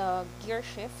the gear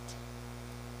shift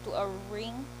to a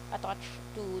ring attached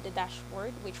to the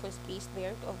dashboard, which was placed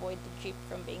there to avoid the jeep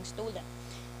from being stolen.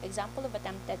 Example of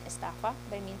attempted estafa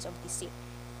by means of deceit.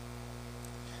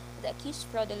 The accused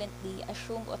fraudulently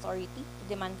assumed authority to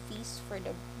demand fees for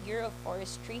the Bureau of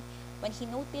Forestry when he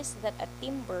noticed that a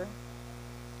timber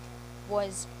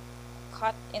was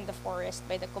cut in the forest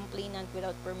by the complainant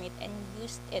without permit and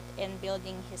used it in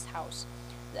building his house.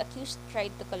 The accused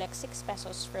tried to collect 6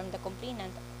 pesos from the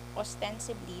complainant,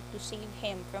 ostensibly to save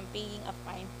him from paying a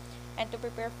fine and to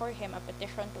prepare for him a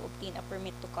petition to obtain a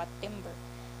permit to cut timber.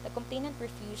 The complainant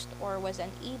refused or was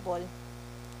unable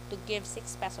to give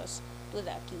 6 pesos to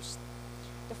the accused.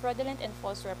 The fraudulent and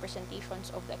false representations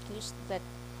of the accused that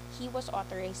he was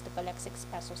authorized to collect 6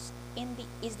 pesos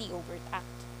is the overt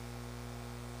act.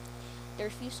 The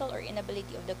refusal or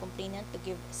inability of the complainant to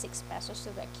give 6 pesos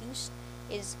to the accused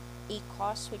is a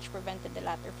cause which prevented the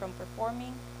latter from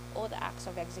performing all the acts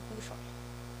of execution.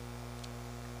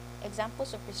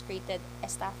 Examples of frustrated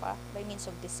estafa by means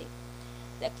of deceit.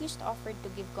 The accused offered to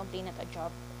give complainant a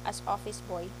job as office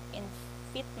boy in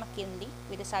Fit McKinley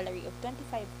with a salary of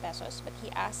 25 pesos, but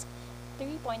he asked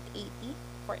 3.80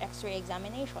 for x-ray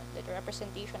examination. The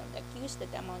representation of the accused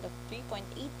that the amount of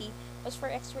 3.80 was for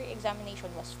x-ray examination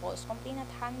was false. Complainant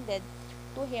handed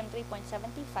to him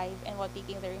 3.75, and while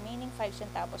taking the remaining 5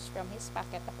 centavos from his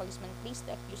pocket, the policeman placed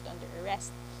the accused under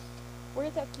arrest. Were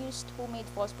the accused who made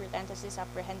false pretenses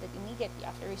apprehended immediately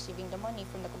after receiving the money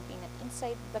from the complainant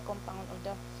inside the compound of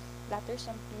the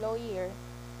latter's employer,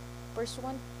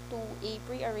 pursuant to a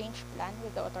pre-arranged plan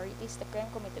with the authorities, the crime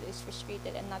committed is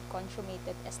frustrated and not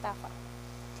consummated estafa.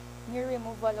 Mere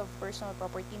removal of personal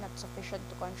property not sufficient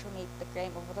to consummate the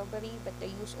crime of robbery, but the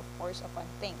use of force upon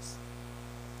things.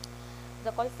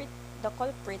 The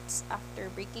culprits, after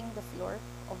breaking the floor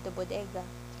of the bodega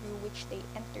through which they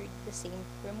entered the same,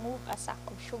 removed a sack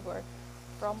of sugar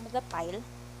from the pile,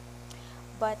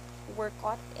 but were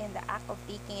caught in the act of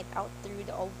taking it out through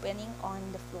the opening on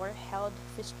the floor, held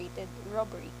frustrated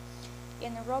robbery.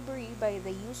 In robbery by the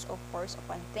use of force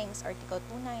upon things, Article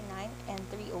 299 and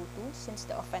 302, since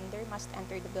the offender must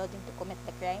enter the building to commit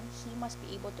the crime, he must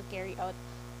be able to carry out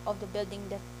of the building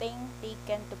the thing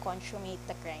taken to consummate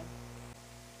the crime.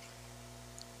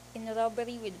 In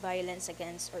robbery with violence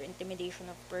against or intimidation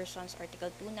of persons,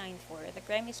 Article 294, the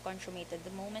crime is consummated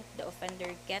the moment the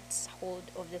offender gets hold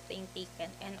of the thing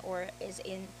taken and or is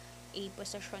in a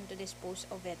position to dispose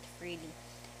of it freely.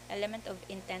 Element of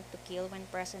intent to kill when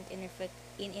present in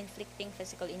inflicting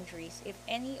physical injuries. If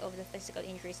any of the physical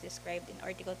injuries described in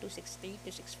Article 263,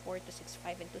 264,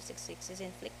 265, and 266 is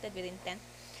inflicted with intent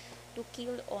to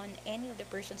kill on any of the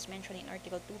persons mentioned in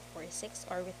Article 246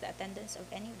 or with the attendance of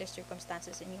any of the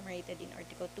circumstances enumerated in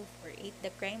Article 248,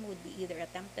 the crime would be either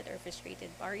attempted or frustrated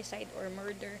parricide or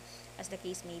murder as the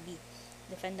case may be.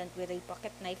 Defendant with a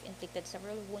pocket knife inflicted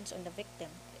several wounds on the victim.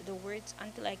 The words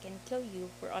 "until I can kill you"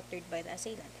 were uttered by the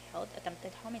assailant, held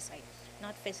attempted homicide,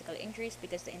 not physical injuries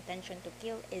because the intention to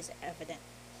kill is evident.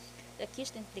 The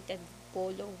accused inflicted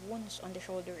bolo wounds on the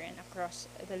shoulder and across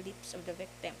the lips of the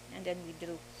victim and then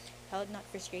withdrew, held not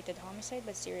frustrated homicide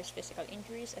but serious physical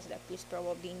injuries, as the accused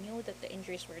probably knew that the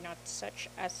injuries were not such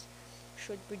as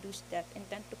should produce death.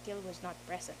 Intent to kill was not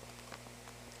present.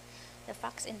 The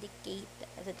facts indicate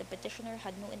that the petitioner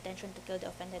had no intention to kill the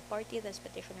offended party. Thus,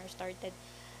 petitioner started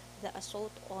the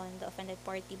assault on the offended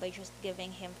party by just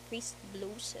giving him fist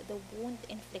blows. The wound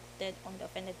inflicted on the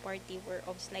offended party were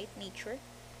of slight nature.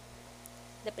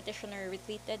 The petitioner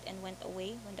retreated and went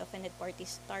away when the offended party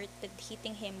started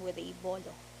hitting him with a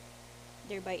bolo,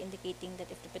 thereby indicating that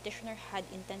if the petitioner had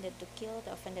intended to kill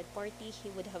the offended party, he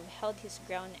would have held his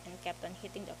ground and kept on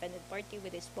hitting the offended party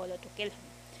with his bolo to kill him.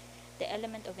 the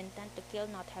element of intent to kill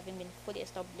not having been fully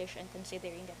established, and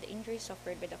considering that the injuries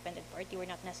suffered by the offended party were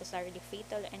not necessarily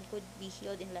fatal and could be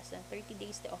healed in less than 30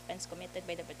 days, the offense committed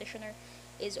by the petitioner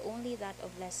is only that of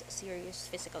less serious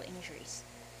physical injuries.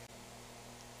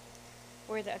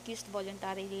 Where the accused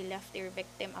voluntarily left their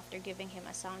victim after giving him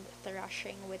a sound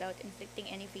thrashing without inflicting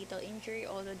any fatal injury,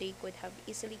 although they could have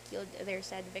easily killed their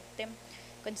said victim,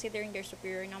 considering their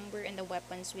superior number and the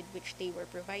weapons with which they were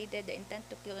provided, the intent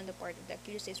to kill on the part of the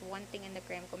accused is wanting and the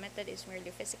crime committed is merely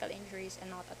physical injuries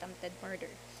and not attempted murder.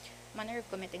 Manner of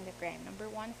committing the crime. Number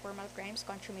 1. Formal crimes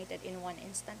consummated in one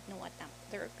instant, no attempt.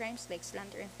 There are crimes like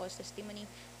slander and false testimony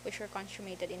which are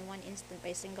consummated in one instant by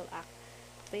a single act.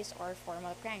 These are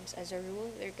formal crimes. As a rule,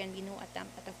 there can be no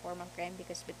attempt at a formal crime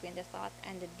because between the thought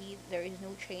and the deed, there is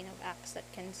no chain of acts that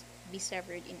can be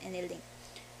severed in any link.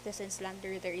 Thus, in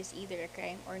slander, there is either a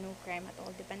crime or no crime at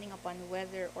all, depending upon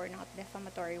whether or not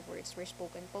defamatory words were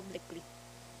spoken publicly.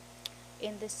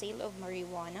 In the sale of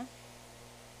marijuana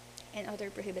and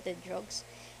other prohibited drugs,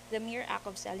 the mere act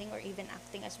of selling or even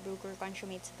acting as broker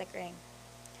consummates the crime.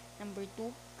 Number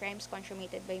 2. Crimes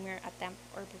consummated by mere attempt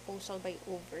or proposal by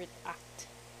overt act.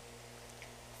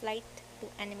 Flight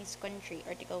to enemy's country,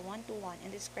 Article 121.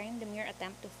 In this crime, the mere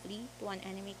attempt to flee to an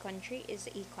enemy country is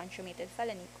a consummated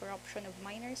felony. Corruption of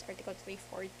minors, Article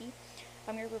 340.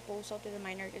 A mere proposal to the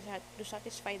minor to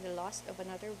satisfy the lust of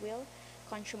another will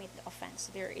consummate the offense.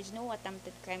 There is no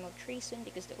attempted crime of treason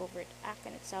because the overt act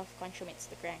in itself consummates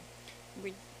the crime.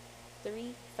 Number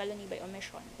 3. Felony by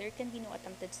omission. There can be no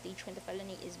attempted stage when the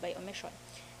felony is by omission,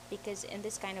 because in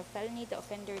this kind of felony, the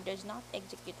offender does not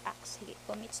execute acts, he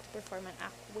omits to perform an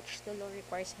act which the law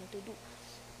requires him to do.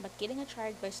 But killing a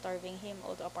child by starving him,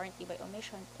 although apparently by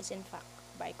omission, is in fact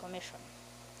by commission.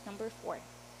 Number 4.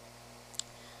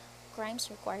 Crimes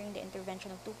requiring the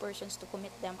intervention of two persons to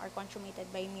commit them are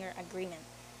consummated by mere agreement.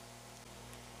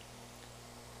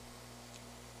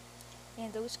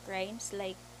 In those crimes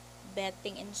like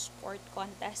betting in sport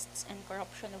contests and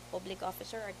corruption of public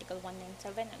officer, Article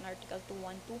 197 and Article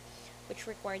 212, which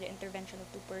require the intervention of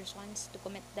two persons to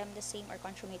commit them, the same are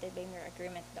consummated by mere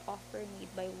agreement. The offer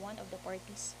made by one of the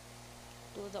parties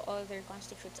to the other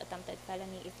constitutes attempted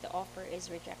felony if the offer is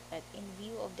rejected. In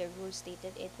view of the rules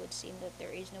stated, it would seem that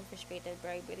there is no frustrated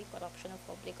bribery, corruption of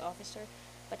public officer,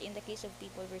 but in the case of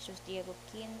People versus Diego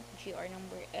Quin, GR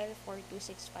number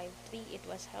L42653, it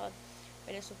was held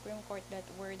by the Supreme Court that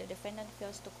where the defendant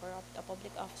fails to corrupt a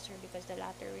public officer because the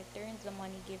latter returns the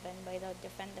money given by the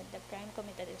defendant, the crime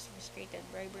committed is frustrated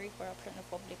bribery, corruption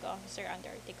of public officer under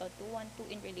Article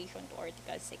 212 in relation to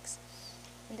Article 6.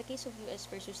 In the case of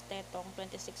U.S. versus Tetong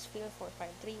 26 Phil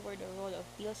 453, where the roll of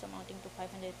bills amounting to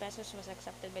 500 pesos was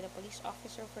accepted by the police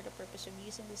officer for the purpose of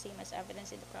using the same as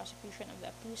evidence in the prosecution of the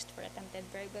accused for attempted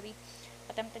bribery,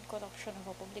 attempted corruption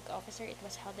of a public officer, it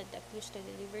was held that the accused to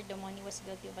deliver the money was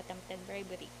guilty of attempted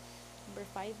bribery. Number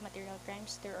 5. Material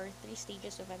crimes. There are 3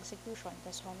 stages of execution.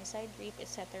 Thus, homicide, rape,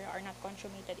 etc. are not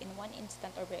consummated in one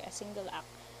instant or by a single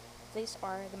act. These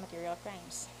are the material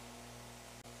crimes.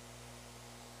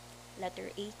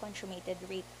 Letter A. Consummated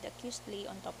rape. The accused lay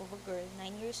on top of a girl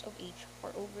 9 years of age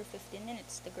for over 15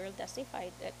 minutes. The girl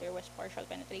testified that there was partial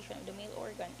penetration of the male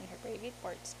organ in her private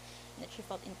parts and that she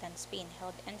felt intense pain.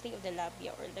 Held entry of the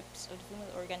labia or lips of the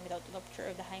female organ without rupture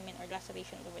of the hymen or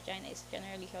laceration of the vagina is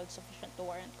generally held sufficient to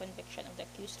warrant conviction of the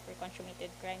accused for consummated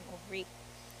crime of rape.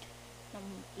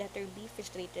 Letter B.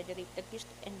 Frustrated rape. The accused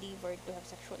endeavored to have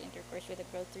sexual intercourse with the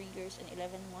girl 3 years and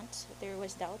 11 months. There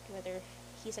was doubt whether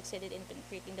he succeeded in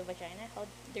penetrating the vagina, held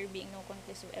there being no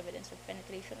conclusive evidence of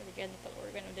penetration of the genital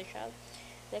organ of the child.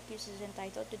 The accused is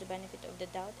entitled to the benefit of the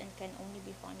doubt and can only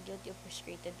be found guilty of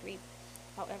frustrated rape.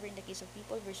 However, in the case of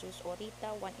People versus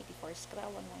Orita 184 Skra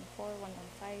 114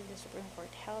 115, the Supreme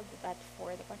Court held that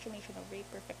for the consummation of rape,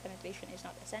 perfect penetration is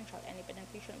not essential. Any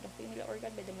penetration of the female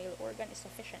organ by the male organ is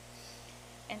sufficient.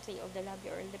 Entry of the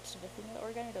labia or lips of the female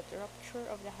organ without the rupture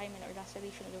of the hymen or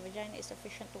laceration of the vagina is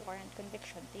sufficient to warrant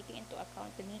conviction. Taking into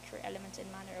account the nature, elements, and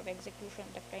manner of execution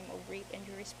of the crime of rape and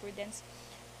jurisprudence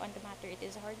on the matter, it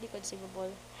is hardly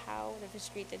conceivable how the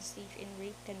frustrated stage in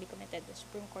rape can be committed. The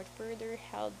Supreme Court further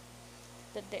held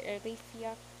that the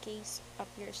Erefia case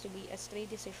appears to be a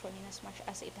stray decision inasmuch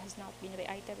as it has not been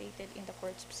reiterated in the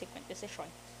court's subsequent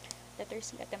decision. Letter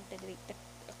C. Attempted rape. The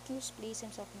accused placed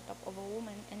himself on top of a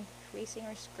woman and raising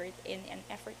her skirt in an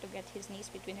effort to get his knees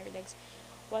between her legs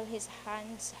while his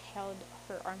hands held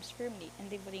her arms firmly,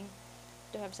 endeavoring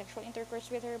to have sexual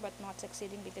intercourse with her but not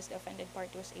succeeding because the offended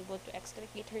party was able to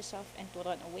extricate herself and to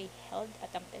run away, held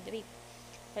attempted rape.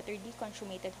 Letter D.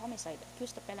 Consummated homicide.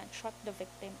 Accused appellant shot the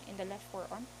victim in the left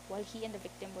forearm while he and the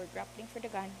victim were grappling for the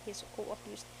gun. His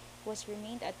co-accused was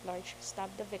remained at large,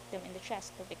 stabbed the victim in the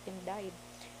chest. The victim died,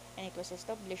 and it was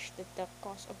established that the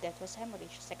cause of death was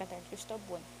hemorrhage, secondary to stab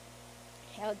wound.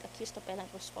 Held, accused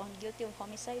appellant was found guilty of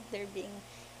homicide, there being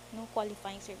no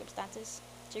qualifying circumstance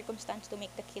to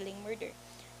make the killing murder.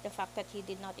 The fact that he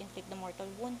did not inflict the mortal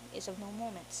wound is of no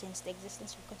moment, since the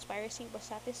existence of conspiracy was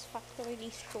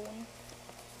satisfactorily shown.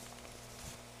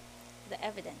 The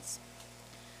evidence.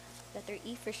 Letter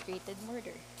E. Frustrated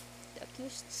murder. The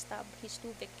accused stabbed his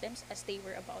two victims as they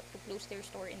were about to close their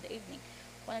store in the evening.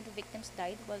 One of the victims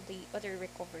died while the other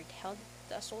recovered. Held,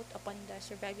 the assault upon the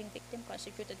surviving victim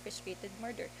constituted frustrated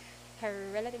murder, her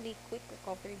relatively quick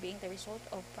recovery being the result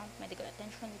of prompt medical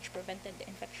attention which prevented the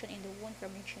infection in the wound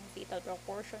from reaching fatal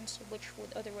proportions which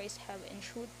would otherwise have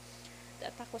ensued. The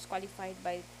attack was qualified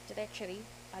by treachery,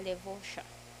 alevosha.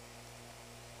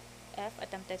 F.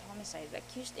 Attempted homicide. The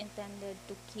accused intended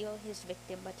to kill his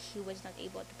victim, but he was not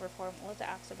able to perform all the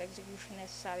acts of execution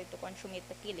necessary to consummate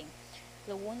the killing.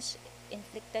 The wounds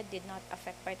inflicted did not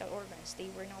affect vital organs. They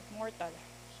were not mortal.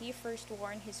 He first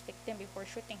warned his victim before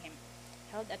shooting him.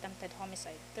 Held, attempted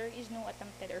homicide. There is no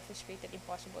attempted or frustrated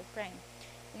impossible crime.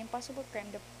 In impossible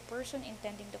crime, the person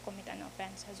intending to commit an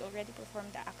offense has already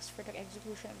performed the acts for the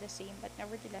execution of the same, but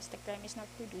nevertheless the crime is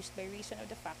not produced by reason of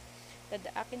the fact that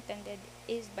the act intended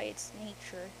is by its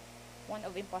nature one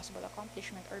of impossible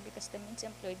accomplishment, or because the means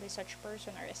employed by such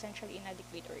person are essentially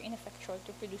inadequate or ineffectual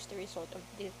to produce the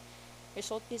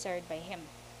result desired by him.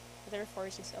 Therefore,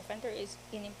 since the offender is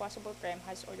in impossible crime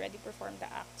has already performed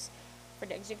the acts for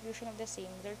the execution of the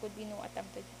same, there could be no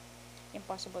attempted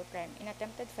impossible crime. In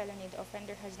attempted felony, the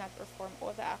offender has not performed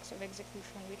all the acts of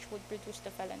execution which would produce the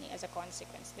felony as a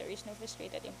consequence. There is no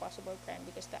frustrated impossible crime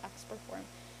because the acts performed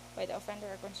by the offender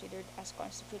are considered as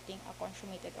constituting a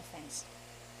consummated offense.